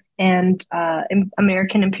ableism and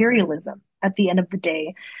American imperialism at the end of the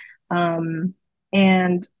day. Um,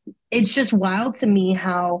 and it's just wild to me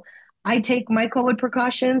how I take my COVID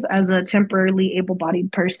precautions as a temporarily able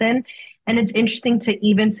bodied person. And it's interesting to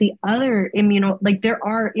even see other like there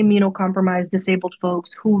are immunocompromised disabled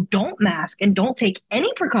folks who don't mask and don't take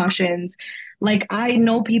any precautions. Like I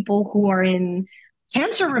know people who are in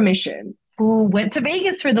cancer remission who went to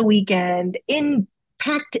Vegas for the weekend in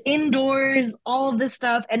packed indoors, all of this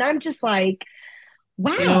stuff. And I'm just like,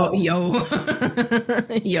 Yo, wow, yo,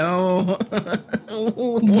 yo.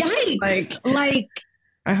 yikes. Like, Like,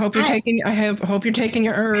 I, I hope you're taking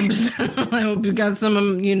your herbs. I hope you got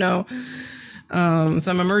some,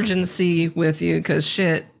 some emergency with you, because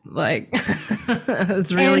shit, like,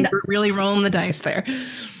 it's really, and really rolling the dice there.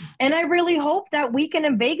 and I really hope that weekend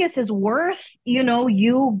in Vegas is worth,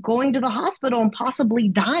 you going to the hospital and possibly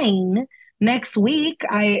dying next week.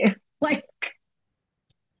 I like,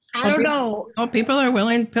 I Well, don't people,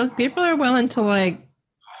 know. people are willing to like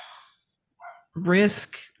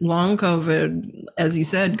risk long COVID, as you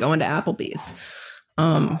said, going to Applebee's,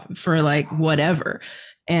 for like whatever.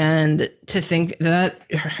 And to think that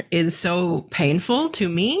is so painful to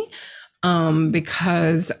me,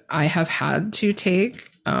 because I have had to take,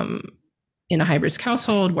 in a high risk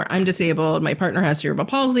household where I'm disabled, my partner has cerebral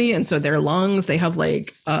palsy, and so their lungs, they have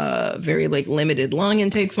like very like limited lung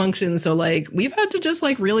intake function. So like we've had to just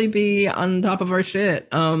like really be on top of our shit.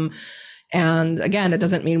 And again, it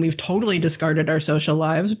doesn't mean we've totally discarded our social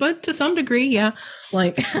lives, but to some degree, yeah.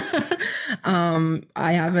 Like, I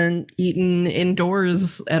haven't eaten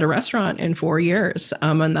indoors at a restaurant in 4 years.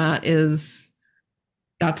 And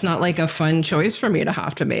that's not like a fun choice for me to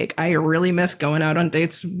have to make. I really miss going out on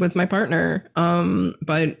dates with my partner.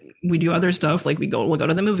 But we do other stuff, like we'll go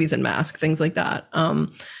to the movies in mask, things like that.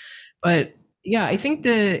 But yeah, I think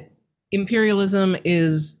the imperialism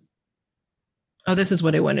is, oh, this is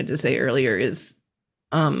what I wanted to say earlier is,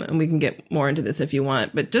 and we can get more into this if you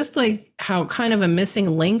want, but just like how kind of a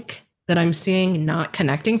missing link that I'm seeing not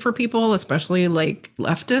connecting for people, especially like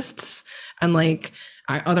leftists and like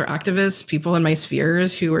other activists, people in my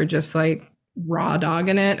spheres who are just like raw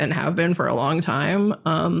dogging it and have been for a long time.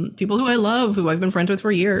 People who I love, who I've been friends with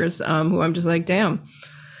for years, who I'm just like, damn,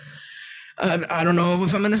 I don't know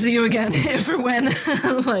if I'm going to see you again, if or when.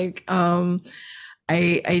 Like,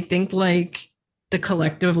 I think like the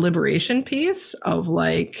collective liberation piece of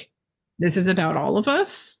like, this is about all of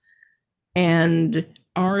us. And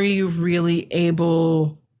are you really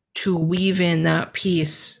able to weave in that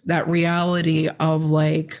piece, that reality of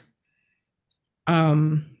like,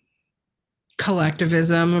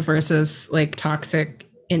 collectivism versus like toxic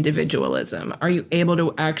individualism? Are you able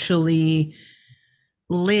to actually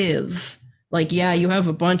live like, yeah, you have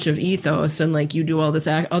a bunch of ethos and like you do all this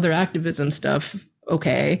other activism stuff,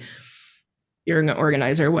 okay, you're an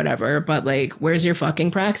organizer, whatever, but like, where's your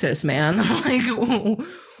fucking praxis, man? Like,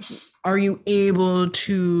 are you able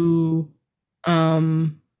to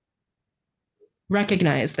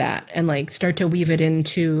recognize that and like start to weave it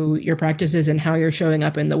into your practices and how you're showing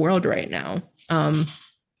up in the world right now?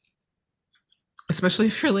 Especially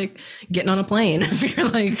if you're like getting on a plane, if you're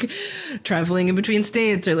like traveling in between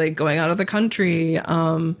states or like going out of the country.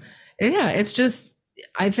 Yeah, it's just,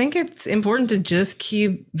 I think it's important to just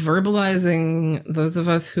keep verbalizing, those of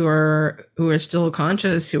us who are still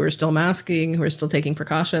conscious, who are still masking, who are still taking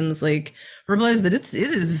precautions, like verbalize that it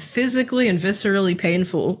is physically and viscerally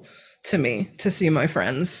painful to me to see my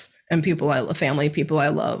friends and people I love, family, people I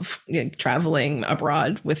love, traveling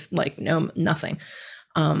abroad with like nothing.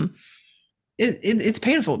 It's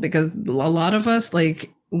painful because a lot of us,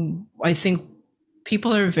 like, I think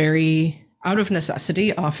people are very out of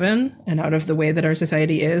necessity often, and out of the way that our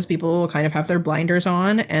society is, people kind of have their blinders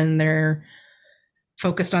on and they're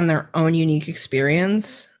focused on their own unique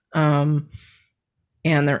experience, and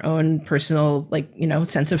their own personal, like,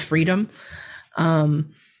 sense of freedom.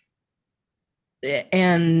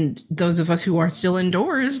 And those of us who are still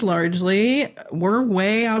indoors, largely, we're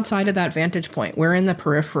way outside of that vantage point. We're in the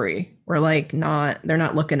periphery. We're like not, they're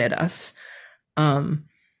not looking at us. Um,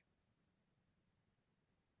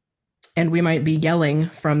 and we might be yelling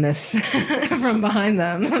from this from behind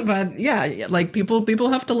them, but yeah, like people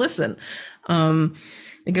have to listen, um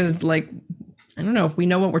because, like, I don't know, we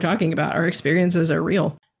know what we're talking about. Our experiences are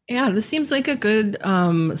real. Yeah, this seems like a good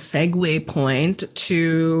segue point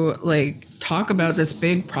to like talk about this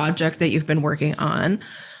big project that you've been working on.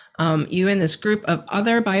 You and this group of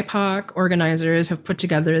other BIPOC organizers have put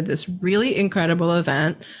together this really incredible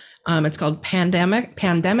event. It's called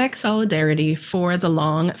Pandemic Solidarity for the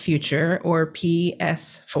Long Future, or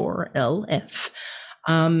PS4LF.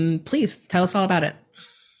 Please tell us all about it.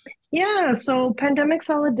 Yeah, so Pandemic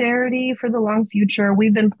Solidarity for the Long Future,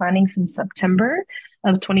 we've been planning since September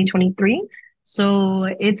of 2023. So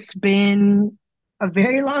it's been a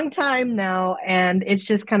very long time now, and it's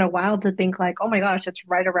just kind of wild to think like, oh my gosh, it's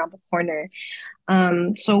right around the corner.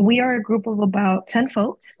 So we are a group of about 10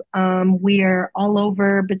 folks. We are all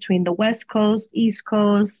over between the West Coast, East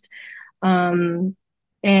Coast, um,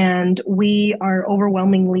 and we are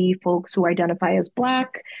overwhelmingly folks who identify as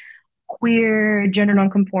Black, queer, gender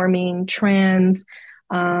nonconforming, trans.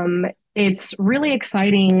 Um, it's really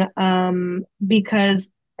exciting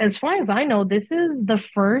because, as far as I know, this is the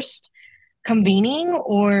first convening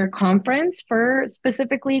or conference for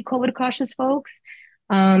specifically COVID cautious folks.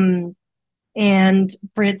 Um, and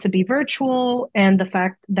for it to be virtual, and the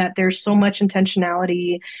fact that there's so much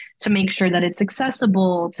intentionality to make sure that it's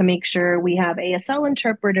accessible, to make sure we have ASL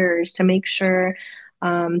interpreters, to make sure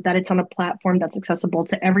that it's on a platform that's accessible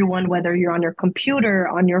to everyone, whether you're on your computer,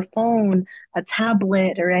 on your phone, a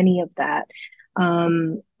tablet, or any of that.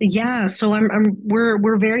 Yeah, so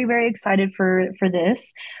we're very, very excited for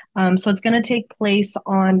this. So it's going to take place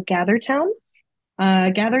on GatherTown.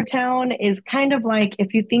 GatherTown is kind of like,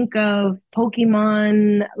 if you think of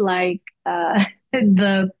Pokemon, like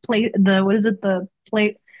the play, the what is it? The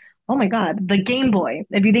play. Oh my God, the Game Boy.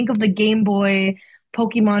 If you think of the Game Boy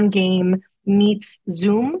Pokemon game meets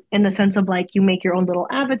Zoom, in the sense of like you make your own little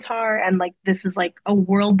avatar, and like this is like a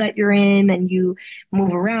world that you're in, and you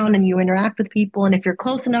move around and you interact with people, and if you're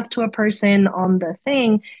close enough to a person on the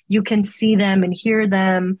thing, you can see them and hear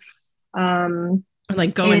them. Um,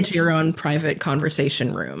 Like go into it's your own private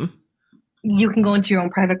conversation room. You can go into your own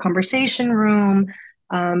private conversation room.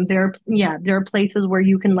 There are places where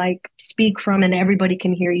you can like speak from and everybody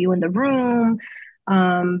can hear you in the room.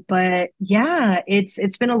 But yeah,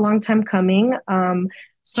 it's been a long time coming.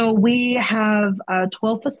 So we have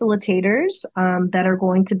 12 facilitators that are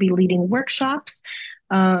going to be leading workshops.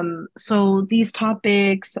 So these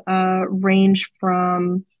topics range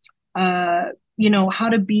from uh, how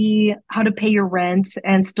to pay your rent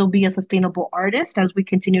and still be a sustainable artist as we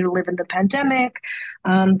continue to live in the pandemic,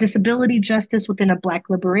 disability justice within a Black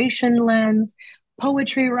liberation lens,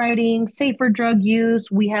 poetry writing, safer drug use.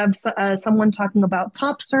 We have someone talking about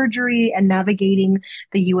top surgery and navigating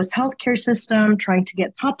the US healthcare system, trying to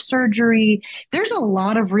get top surgery. There's a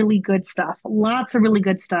lot of really good stuff, lots of really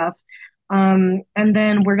good stuff. And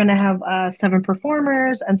then we're going to have 7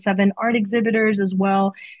 performers and 7 art exhibitors as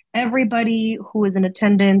well. Everybody who is in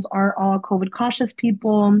attendance are all COVID cautious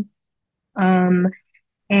people. Um,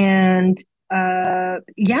 and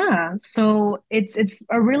yeah, so it's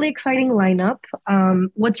a really exciting lineup.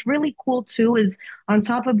 What's really cool too is, on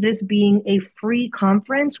top of this being a free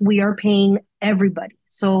conference, we are paying everybody.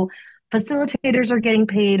 So facilitators are getting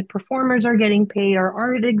paid, performers are getting paid, our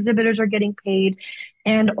art exhibitors are getting paid,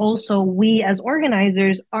 and also we as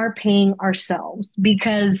organizers are paying ourselves,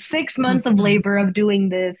 because 6 months of Mm-hmm. labor of doing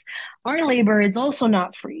this, our labor is also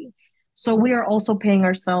not free. So we are also paying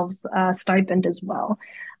ourselves a stipend as well.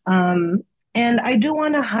 Um, and I do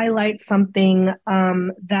want to highlight something,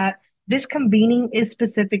 that this convening is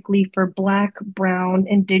specifically for Black, Brown,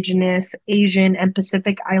 Indigenous, Asian, and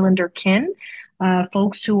Pacific Islander kin,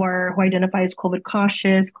 folks who identify as COVID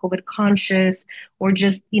cautious, COVID conscious, or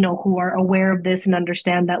just who are aware of this and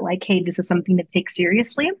understand that, like, hey, this is something to take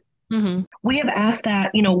seriously. Mm-hmm. We have asked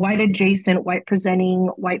that, white adjacent, white presenting,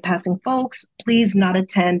 white passing folks please not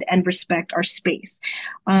attend and respect our space.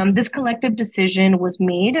 This collective decision was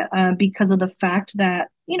made because of the fact that,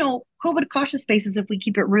 COVID cautious spaces, if we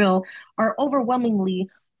keep it real, are overwhelmingly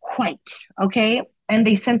white, okay? And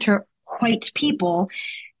they center white people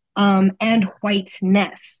and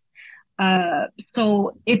whiteness.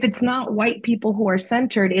 So if it's not white people who are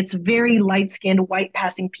centered, it's very light skinned, white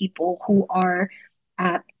passing people who are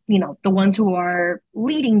at, the ones who are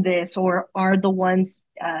leading this, or are the ones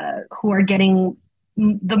who are getting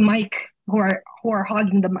the mic, who are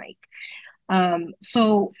hogging the mic.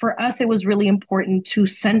 So for us, it was really important to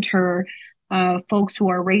center folks who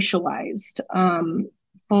are racialized,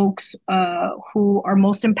 folks who are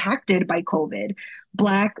most impacted by COVID.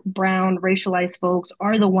 Black, brown, racialized folks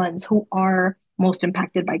are the ones who are most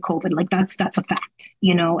impacted by COVID. Like that's a fact,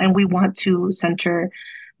 you know. And we want to center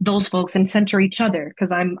those folks and center each other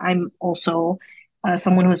because I'm also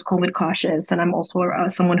someone who is COVID cautious, and I'm also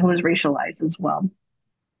someone who is racialized as well.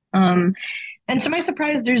 Um, and to my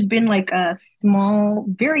surprise, there's been like a small,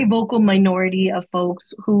 very vocal minority of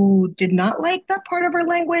folks who did not like that part of our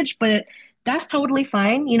language, but that's totally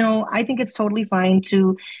fine. You know, I think it's totally fine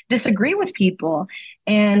to disagree with people.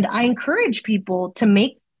 And I encourage people to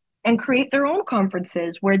make and create their own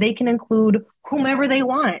conferences where they can include whomever they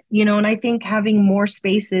want, you know, and I think having more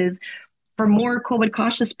spaces for more COVID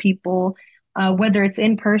cautious people, whether it's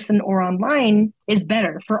in person or online, is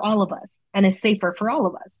better for all of us and is safer for all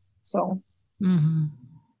of us. So, Mhm.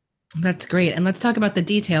 That's great. And let's talk about the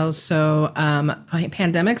details. So,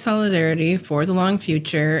 Pandemic Solidarity for the Long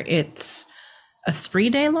Future, it's a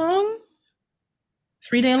 3-day long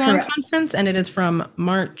correct. conference, and it is from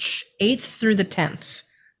March 8th through the 10th. Is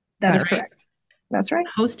That that is right? correct. That's right.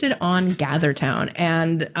 Hosted on GatherTown,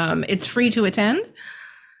 and it's free to attend.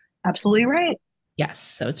 Absolutely right. Yes,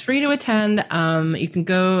 so it's free to attend. You can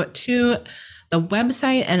go to the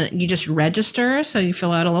website and you just register. So you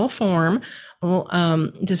fill out a little form,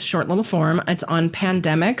 just a short little form. It's on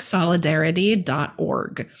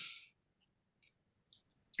pandemicsolidarity.org.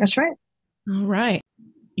 That's right. All right.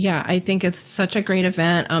 Yeah, I think it's such a great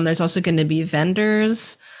event. There's also going to be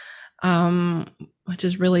vendors, um, which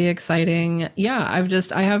is really exciting. Yeah, I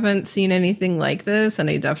haven't seen anything like this, and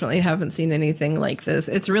I definitely haven't seen anything like this.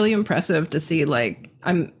 It's really impressive to see. Like,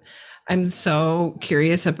 I'm so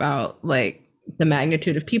curious about like the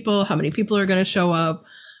magnitude of people, how many people are going to show up.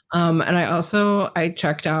 And I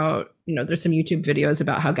checked out, there's some YouTube videos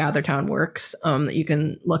about how GatherTown works, that you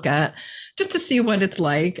can look at just to see what it's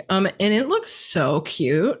like. And it looks so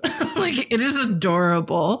cute. Like, it is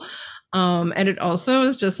adorable. And it also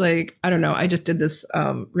is just like, I don't know, I just did this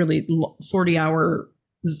really 40-hour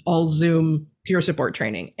all Zoom peer support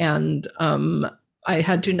training. And I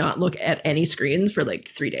had to not look at any screens for like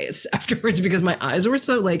 3 days afterwards because my eyes were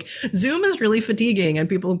so like, Zoom is really fatiguing, and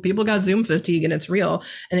people got Zoom fatigue, and it's real.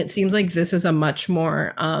 And it seems like this is a much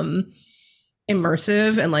more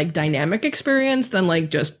immersive and like dynamic experience than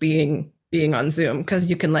like just being on Zoom,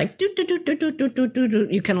 because you can like you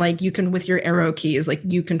can with your arrow keys, like,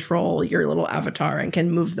 you control your little avatar and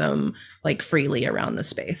can move them like freely around the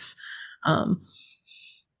space.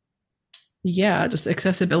 Yeah, just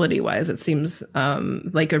accessibility wise, it seems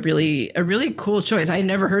like a really cool choice. I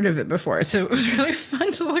never heard of it before, so it was really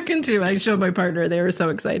fun to look into. I showed my partner; they were so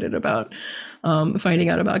excited about finding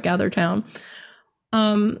out about GatherTown.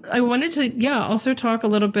 I wanted to, also talk a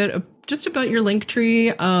little bit just about your link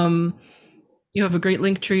tree. You have a great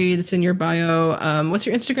link tree that's in your bio. What's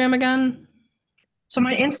your Instagram again? So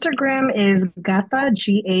my Instagram is Gata,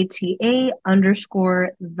 Gata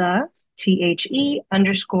underscore the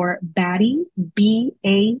underscore Baddie,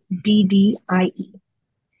 Baddie.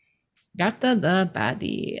 Gata the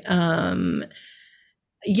Baddie.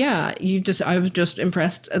 Yeah, I was just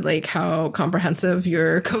impressed at like how comprehensive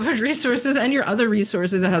your COVID resources and your other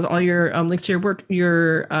resources. It has all your links to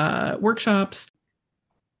your workshops.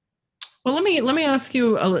 Well, let me ask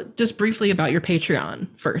you just briefly about your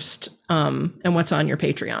Patreon first, and what's on your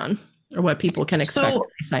Patreon, or what people can expect if So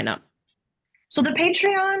they sign up. So the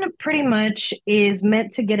Patreon pretty much is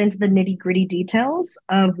meant to get into the nitty gritty details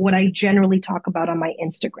of what I generally talk about on my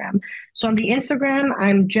Instagram. So on the Instagram,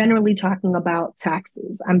 I'm generally talking about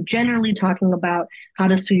taxes. I'm generally talking about how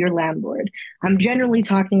to sue your landlord. I'm generally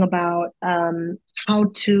talking about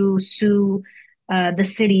how to sue the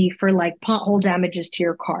city for like pothole damages to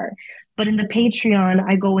your car. But in the Patreon,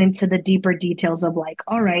 I go into the deeper details of like,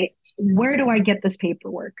 all right, where do I get this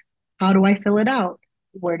paperwork? How do I fill it out?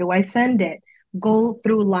 Where do I send it? Go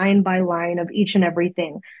through line by line of each and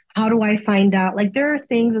everything. How do I find out? Like, there are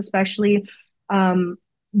things, especially the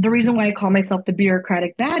reason why I call myself the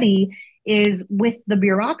bureaucratic baddie is with the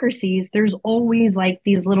bureaucracies, there's always like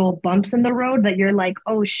these little bumps in the road that you're like,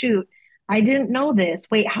 oh, shoot, I didn't know this.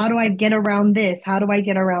 Wait, how do I get around this? How do I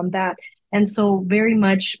get around that? And so, very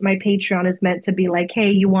much, my Patreon is meant to be like, hey,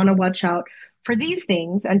 you want to watch out for these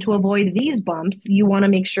things, and to avoid these bumps, you want to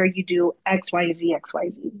make sure you do XYZ,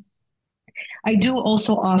 XYZ. I do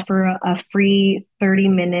also offer a free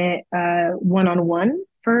 30-minute one-on-one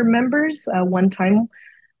for members, one time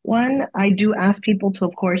one. I do ask people to,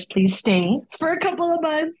 of course, please stay for a couple of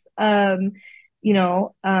months.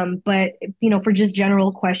 But for just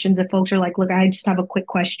general questions, if folks are like, look, I just have a quick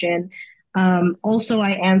question, Also,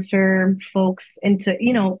 I answer folks into,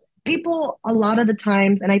 people a lot of the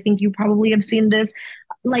times, and I think you probably have seen this,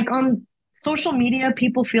 like on social media,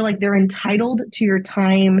 people feel like they're entitled to your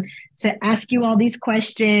time to ask you all these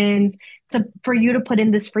questions, for you to put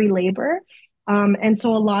in this free labor. And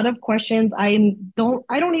so a lot of questions I don't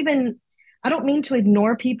mean to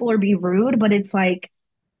ignore people or be rude, but it's like,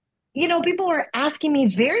 people are asking me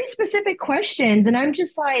very specific questions, and I'm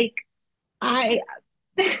just like, I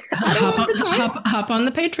I don't Hop have on, the time. hop on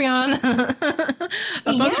the Patreon. Hop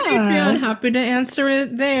on the Yeah, Patreon. Happy to answer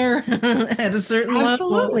it there at a certain level.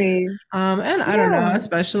 absolutely. And I don't know, Yeah.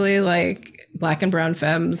 especially like black and brown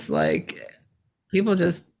femmes, like people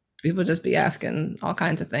just people just be asking all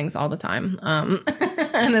kinds of things all the time.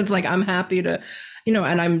 And it's like I'm happy to,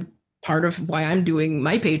 and I'm part of why I'm doing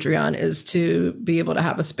my Patreon is to be able to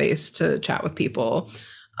have a space to chat with people,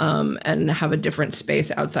 and have a different space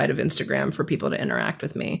outside of Instagram for people to interact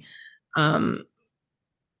with me. Um,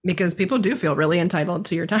 because people do feel really entitled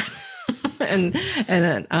to your time. and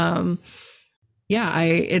and yeah, I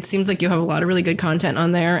it seems like you have a lot of really good content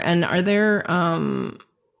on there. And are there are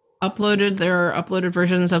uploaded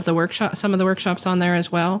versions of the workshop, some of the workshops on there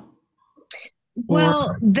as well? Or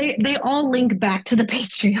Well, they all link back to the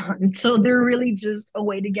Patreon, so they're really just a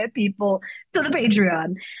way to get people to the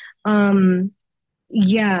Patreon. Um,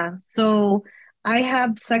 Yeah, so I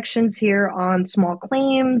have sections here on small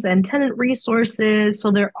claims and tenant resources.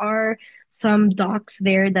 So there are some docs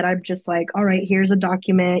there that I'm just like, all right, here's a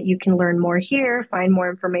document. You can learn more here, find more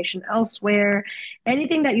information elsewhere.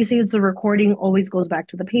 Anything that you see that's a recording always goes back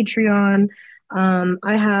to the Patreon.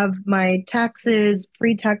 I have my taxes,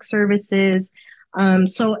 free tax services.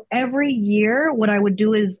 So every year, what I would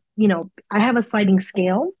do is, I have a sliding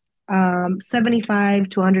scale, 75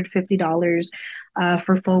 to $150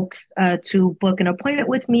 for folks to book an appointment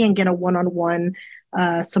with me and get a one-on-one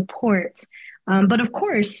support. But of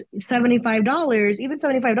course, $75, even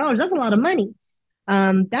 $75, that's a lot of money.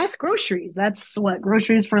 That's groceries. That's what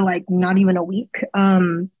groceries for like not even a week.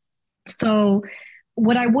 So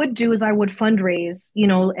what I would do is I would fundraise,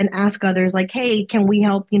 and ask others like, hey, can we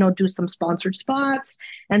help, do some sponsored spots?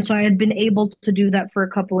 And so I had been able to do that for a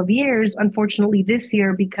couple of years. Unfortunately, this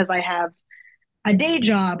year, because I have a day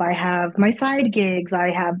job, I have my side gigs, I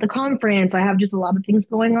have the conference, I have just a lot of things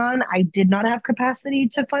going on. I did not have capacity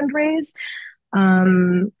to fundraise.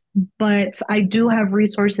 Um, but I do have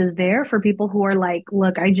resources there for people who are like,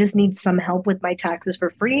 look, I just need some help with my taxes for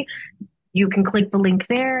free. You can click the link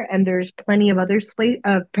there, and there's plenty of other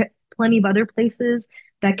places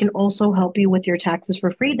that can also help you with your taxes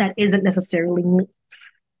for free. That isn't necessarily me.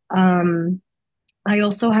 Um, I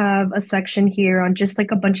also have a section here on just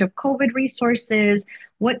like a bunch of COVID resources,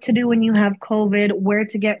 what to do when you have COVID, where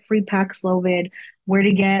to get free Paxlovid, where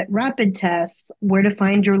to get rapid tests, where to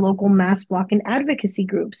find your local mass block and advocacy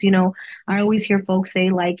groups. I always hear folks say,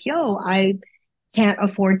 like, yo, I can't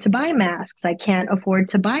afford to buy masks. I can't afford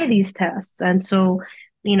to buy these tests. And so,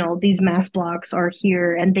 these mass blocks are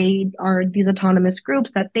here, and they are these autonomous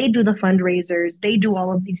groups that they do the fundraisers, they do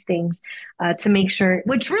all of these things to make sure,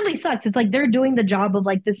 which really sucks. It's like they're doing the job of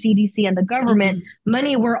like the CDC and the government, Mhm.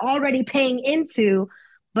 money we're already paying into,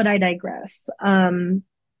 but I digress.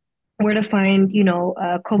 Where to find,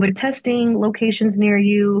 COVID testing locations near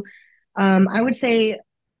you. I would say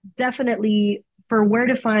definitely for where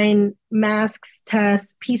to find masks,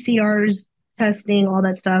 tests, PCRs, testing, all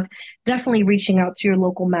that stuff, definitely reaching out to your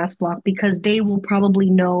local mask block because they will probably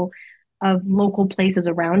know of local places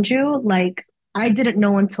around you. Like I didn't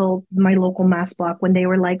know until my local mask block when they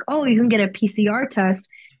were like, oh, you can get a PCR test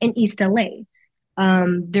in East LA.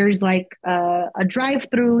 There's like a drive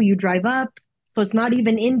through, you drive up. So it's not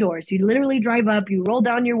even indoors. You literally drive up, you roll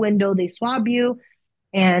down your window, they swab you,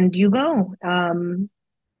 and you go.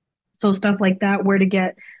 So stuff like that, where to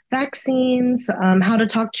get vaccines, how to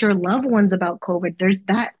talk to your loved ones about COVID. There's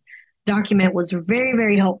that document was very,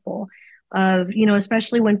 very helpful. Of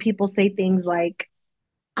especially when people say things like,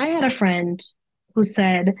 I had a friend who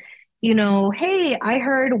said, hey, I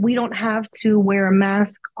heard we don't have to wear a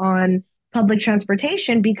mask on public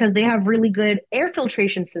transportation because they have really good air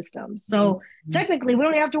filtration systems. So technically, we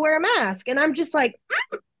don't have to wear a mask. And I'm just like,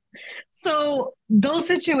 so those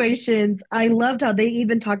situations, I loved how they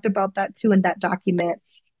even talked about that too in that document.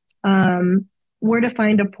 Um, where to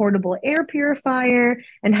find a portable air purifier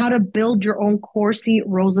and how to build your own Corsi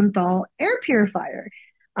Rosenthal air purifier.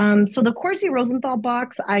 So the Corsi Rosenthal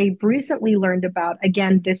box I recently learned about.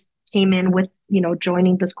 Again, this came in with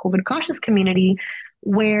joining this COVID cautious community,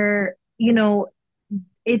 where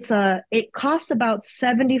it costs about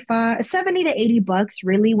 70 to $80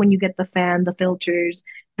 really when you get the fan, the filters,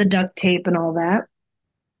 the duct tape, and all that.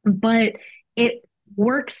 but it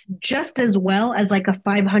works just as well as like a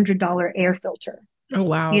 $500 air filter. Oh, You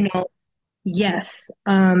wow. know, yes,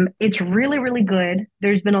 it's really, really good.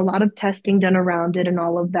 There's been a lot of testing done around it and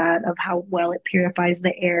all of that of how well it purifies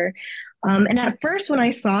the air. And at first, when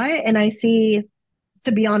I saw it and I see,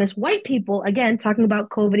 to be honest, white people, again, talking about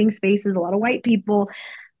coveting spaces, a lot of white people,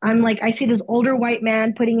 I'm like, I see this older white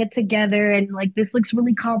man putting it together and like, this looks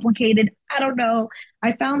really complicated. I don't know.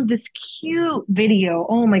 I found this cute video.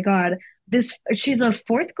 Oh my God. She's a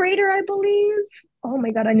fourth grader, I believe. Oh my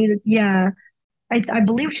God, I need it. Yeah. I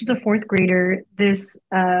believe she's a fourth grader, this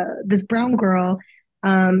brown girl.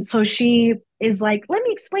 So she is like, let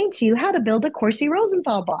me explain to you how to build a Corsi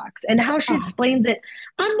Rosenthal box and how she Oh. explains it.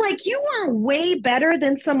 I'm like, you are way better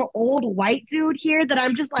than some old white dude here that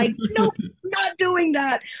I'm just like, nope, not doing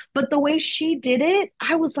that. But the way she did it,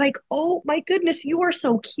 I was like, oh my goodness, you are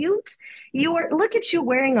so cute. Look at you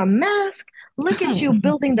wearing a mask. Look at you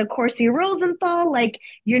building the Corsi Rosenthal. Like,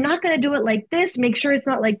 you're not going to do it like this. Make sure it's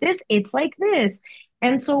not like this. It's like this.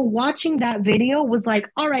 And so watching that video was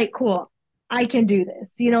like, all right, cool. I can do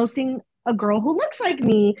this. Seeing a girl who looks like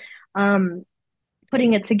me, um,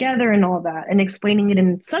 putting it together and all that and explaining it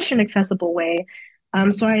in such an accessible way.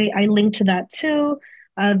 So I linked to that too.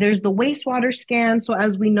 There's the wastewater scan. So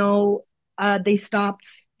as we know, they stopped,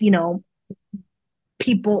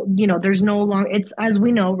 people, there's no long, it's as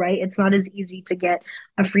we know, right? It's not as easy to get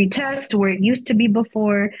a free test where it used to be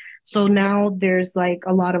before. So now there's like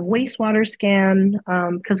a lot of wastewater scan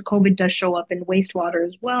because COVID does show up in wastewater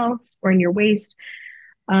as well or in your waste.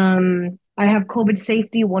 I have COVID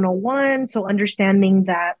safety 101. So understanding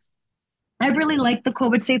that I really like the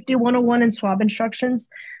COVID safety 101 and swab instructions.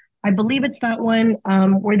 I believe it's that one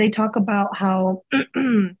where they talk about how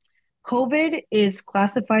COVID is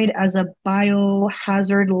classified as a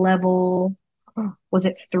biohazard level. Was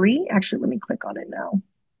it three? Actually, let me click on it now.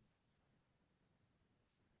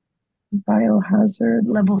 Biohazard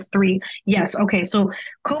level three. Yes. Okay. So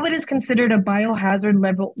COVID is considered a biohazard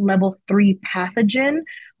level three pathogen,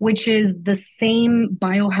 which is the same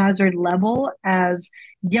biohazard level as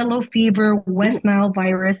yellow fever, Ooh. West Nile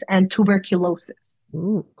virus, and tuberculosis.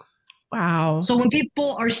 Ooh. Wow. So when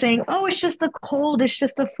people are saying, "Oh, it's just a cold, it's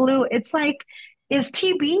just a flu," it's like, is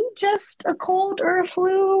TB just a cold or a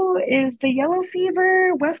flu? Is the yellow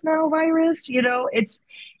fever, West Nile virus?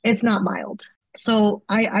 It's not mild. So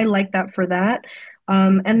I like that for that.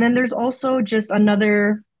 And then there's also just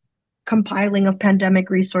another compiling of pandemic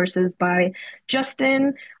resources by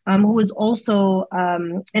Justin, who is also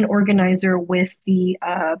an organizer with the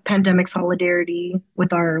pandemic solidarity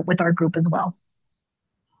with our group as well.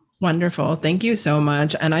 Wonderful. Thank you so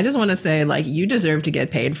much. And I just want to say, like, you deserve to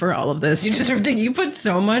get paid for all of this. You deserve to, you put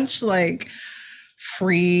so much like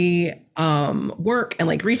free work and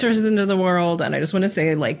like resources into the world. And I just want to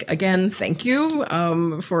say, like, again, thank you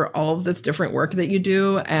for all of this different work that you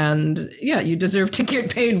do. And yeah, you deserve to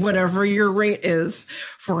get paid whatever your rate is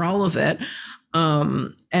for all of it.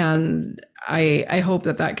 And I hope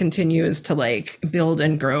that that continues to like build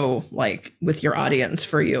and grow like with your audience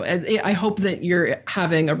for you. I hope that you're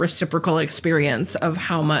having a reciprocal experience of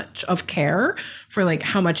how much of care for like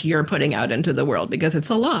how much you're putting out into the world because it's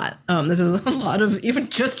a lot. This is a lot of even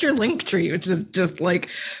just your link tree, which is just like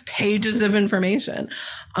pages of information.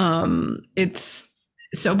 It's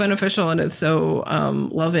so beneficial and it's so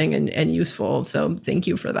loving and useful. So thank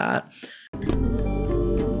you for that.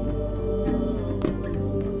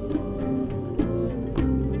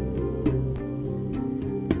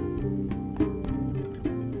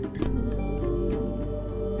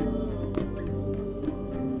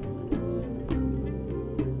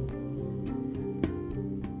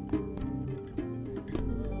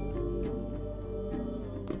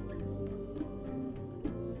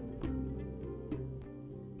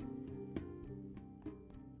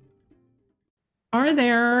 Are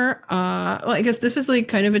there, well, I guess this is like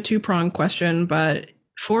kind of a two-pronged question, but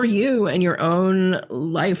for you and your own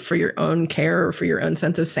life, for your own care, for your own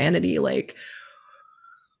sense of sanity, like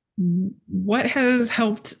what has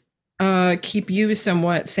helped keep you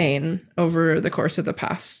somewhat sane over the course of the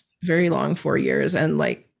past very long 4 years? And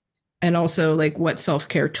like, and also like what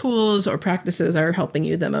self-care tools or practices are helping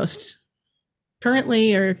you the most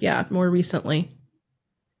currently or yeah, more recently?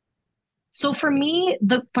 So for me,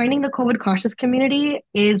 the finding the COVID cautious community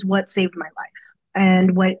is what saved my life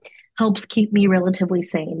and what helps keep me relatively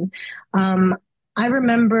sane. Um, I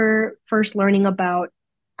remember first learning about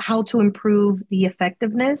how to improve the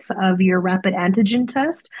effectiveness of your rapid antigen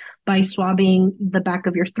test by swabbing the back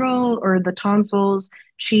of your throat or the tonsils,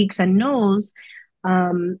 cheeks, and nose.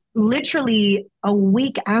 Literally a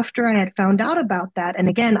week after I had found out about that, and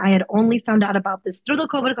again, I had only found out about this through the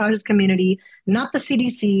COVID cautious community, not the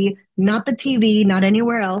CDC, not the TV, not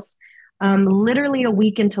anywhere else. Literally a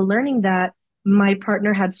week into learning that, my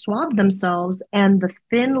partner had swabbed themselves, and the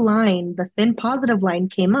thin positive line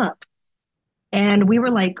came up. And we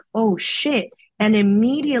were like, oh shit. And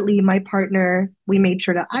immediately, my partner, we made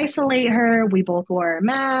sure to isolate her. We both wore our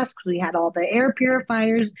masks. We had all the air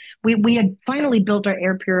purifiers. We had finally built our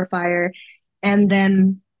air purifier. And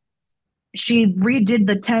then she redid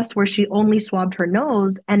the test where she only swabbed her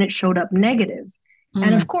nose and it showed up negative.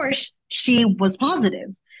 And Mm, of course, she was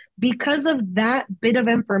positive. Because of that bit of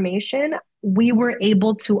information, we were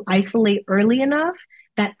able to isolate early enough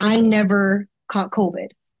that I never caught COVID.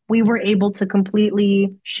 We were able to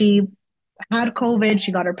completely, she had COVID,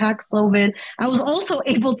 she got her Paxlovid. I was also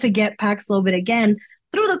able to get Paxlovid again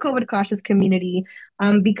through the COVID cautious community,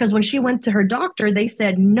 because when she went to her doctor, they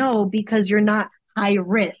said no, because you're not high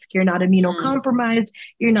risk, you're not mm. immunocompromised,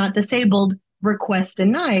 you're not disabled, request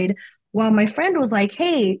denied. While my friend was like,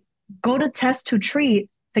 hey, go to test to treat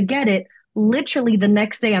to get it. Literally the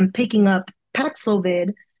next day, I'm picking up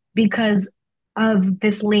Paxlovid because of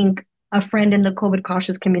this link a friend in the COVID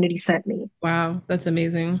cautious community sent me. Wow, that's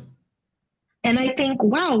amazing. And I think,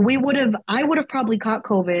 wow, I would have probably caught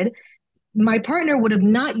COVID. My partner would have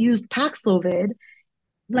not used Paxlovid.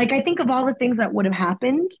 Like, I think of all the things that would have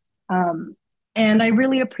happened. Um, and I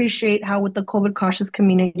really appreciate how, with the COVID cautious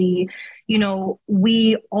community,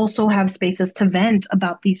 we also have spaces to vent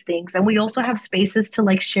about these things. And we also have spaces to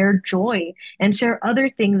like share joy and share other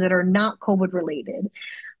things that are not COVID related.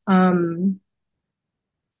 Um,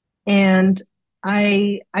 and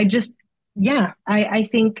I just, yeah, I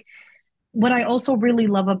think what I also really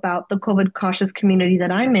love about the COVID cautious community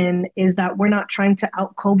that I'm in is that we're not trying to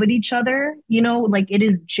out COVID each other. Like, it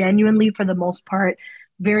is genuinely, for the most part,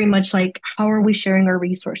 very much like, how are we sharing our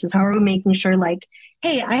resources? How are we making sure, like,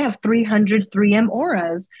 hey, I have 300 3M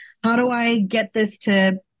auras. How do I get this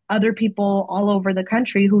to other people all over the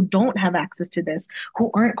country who don't have access to this, who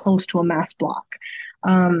aren't close to a mass block?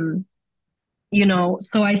 Um,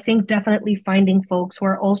 so I think definitely finding folks who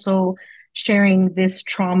are also sharing this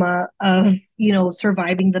trauma of,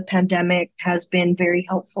 surviving the pandemic has been very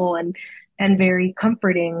helpful and very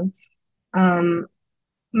comforting. Um,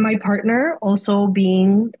 my partner also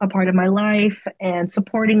being a part of my life and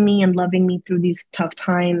supporting me and loving me through these tough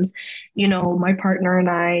times. My partner and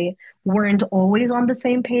I weren't always on the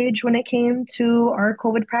same page when it came to our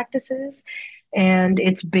COVID practices. And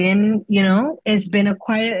it's been a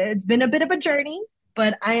bit of a journey,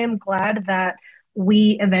 but I am glad that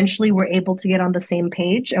we eventually were able to get on the same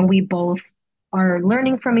page, and we both are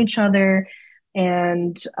learning from each other,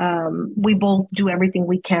 and we both do everything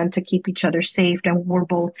we can to keep each other safe, and we're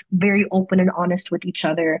both very open and honest with each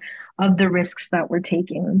other of the risks that we're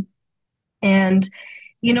taking. And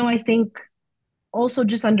I think also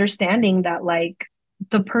just understanding that, like,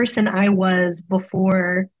 the person I was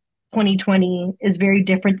before 2020 is very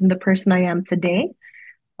different than the person I am today,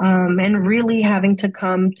 and really having to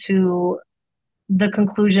come to the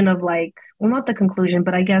conclusion of, like, well, not the conclusion,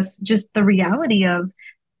 but I guess just the reality of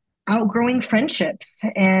outgrowing friendships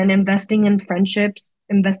and investing in friendships,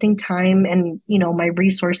 investing time and, my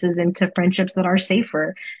resources into friendships that are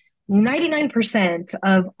safer. 99%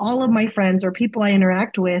 of all of my friends or people I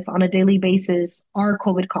interact with on a daily basis are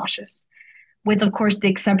COVID cautious, with, of course, the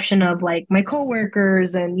exception of like my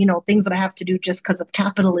coworkers and, things that I have to do just because of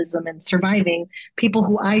capitalism and surviving. People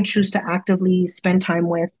who I choose to actively spend time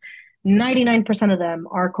with, 99% of them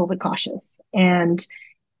are COVID cautious. And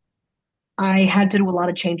I had to do a lot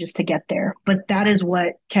of changes to get there. But that is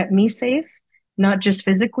what kept me safe, not just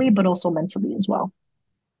physically, but also mentally as well.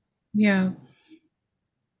 Yeah.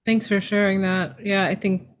 Thanks for sharing that. Yeah, I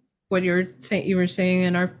think what you were saying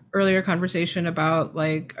in our earlier conversation about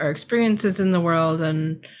like our experiences in the world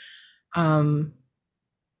and um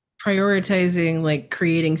prioritizing like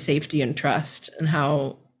creating safety and trust and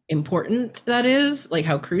how important that is, like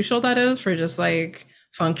how crucial that is for just like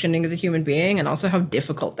functioning as a human being and also how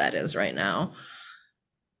difficult that is right now.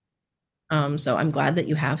 So I'm glad that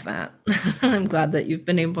you have that. I'm glad that you've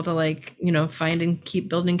been able to like, find and keep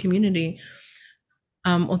building community.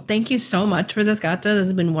 Well, thank you so much for this, Gata. This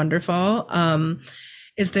has been wonderful.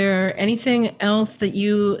 Is there anything else that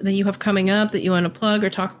you have coming up that you want to plug or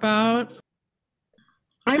talk about?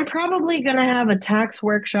 I'm probably going to have a tax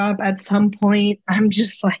workshop at some point. I'm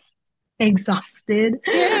just like exhausted.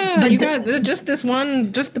 Yeah, you But got just this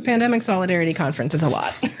one, just the pandemic solidarity conference is a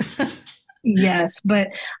lot. Yes, but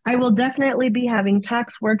I will definitely be having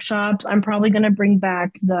tax workshops. I'm probably going to bring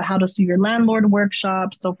back the how to sue your landlord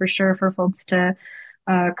workshop. So for sure, for folks to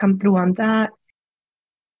come through on that.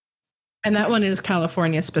 And that one is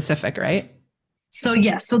California specific, right? So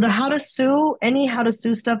yes, so the how to sue, any how to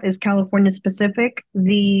sue stuff is California specific.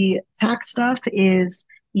 The tax stuff is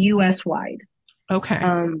US wide. Okay,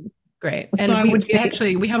 Um, great. so And I would we say,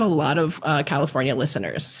 actually we have a lot of California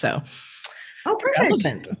listeners, so oh, perfect,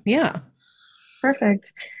 relevant. Yeah.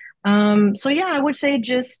 perfect. So yeah, I would say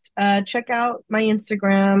just check out my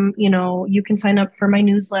Instagram. You can sign up for my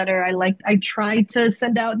newsletter. I try to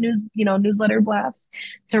send out newsletter blasts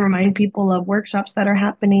to remind people of workshops that are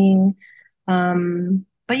happening.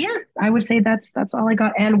 But yeah, I would say that's all I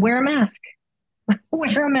got. And wear a mask.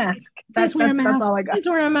 Wear a mask. Please wear a That's mask. all I got. Please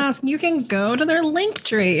wear a mask. You can go to their link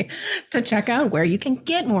tree to check out where you can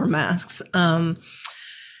get more masks.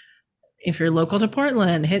 If you're local to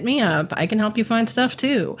Portland, hit me up. I can help you find stuff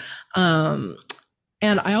too.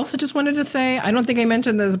 And I also just wanted to say, I don't think I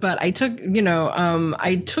mentioned this, but I took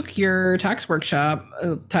your tax workshop,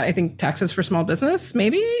 I think taxes for small business,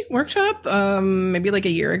 maybe workshop, maybe like a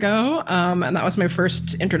year ago. And that was my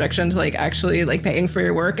first introduction to like actually like paying for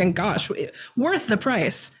your work, and gosh, worth the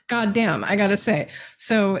price. God damn, I gotta say.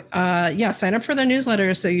 So, yeah, sign up for their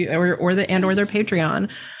newsletter. So or their Patreon,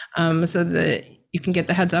 so that you can get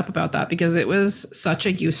the heads up about that, because it was such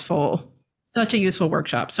a useful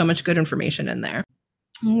workshop. So much good information in there.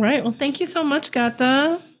 All right. Well, thank you so much,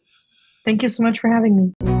 Gata. Thank you so much for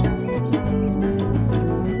having me.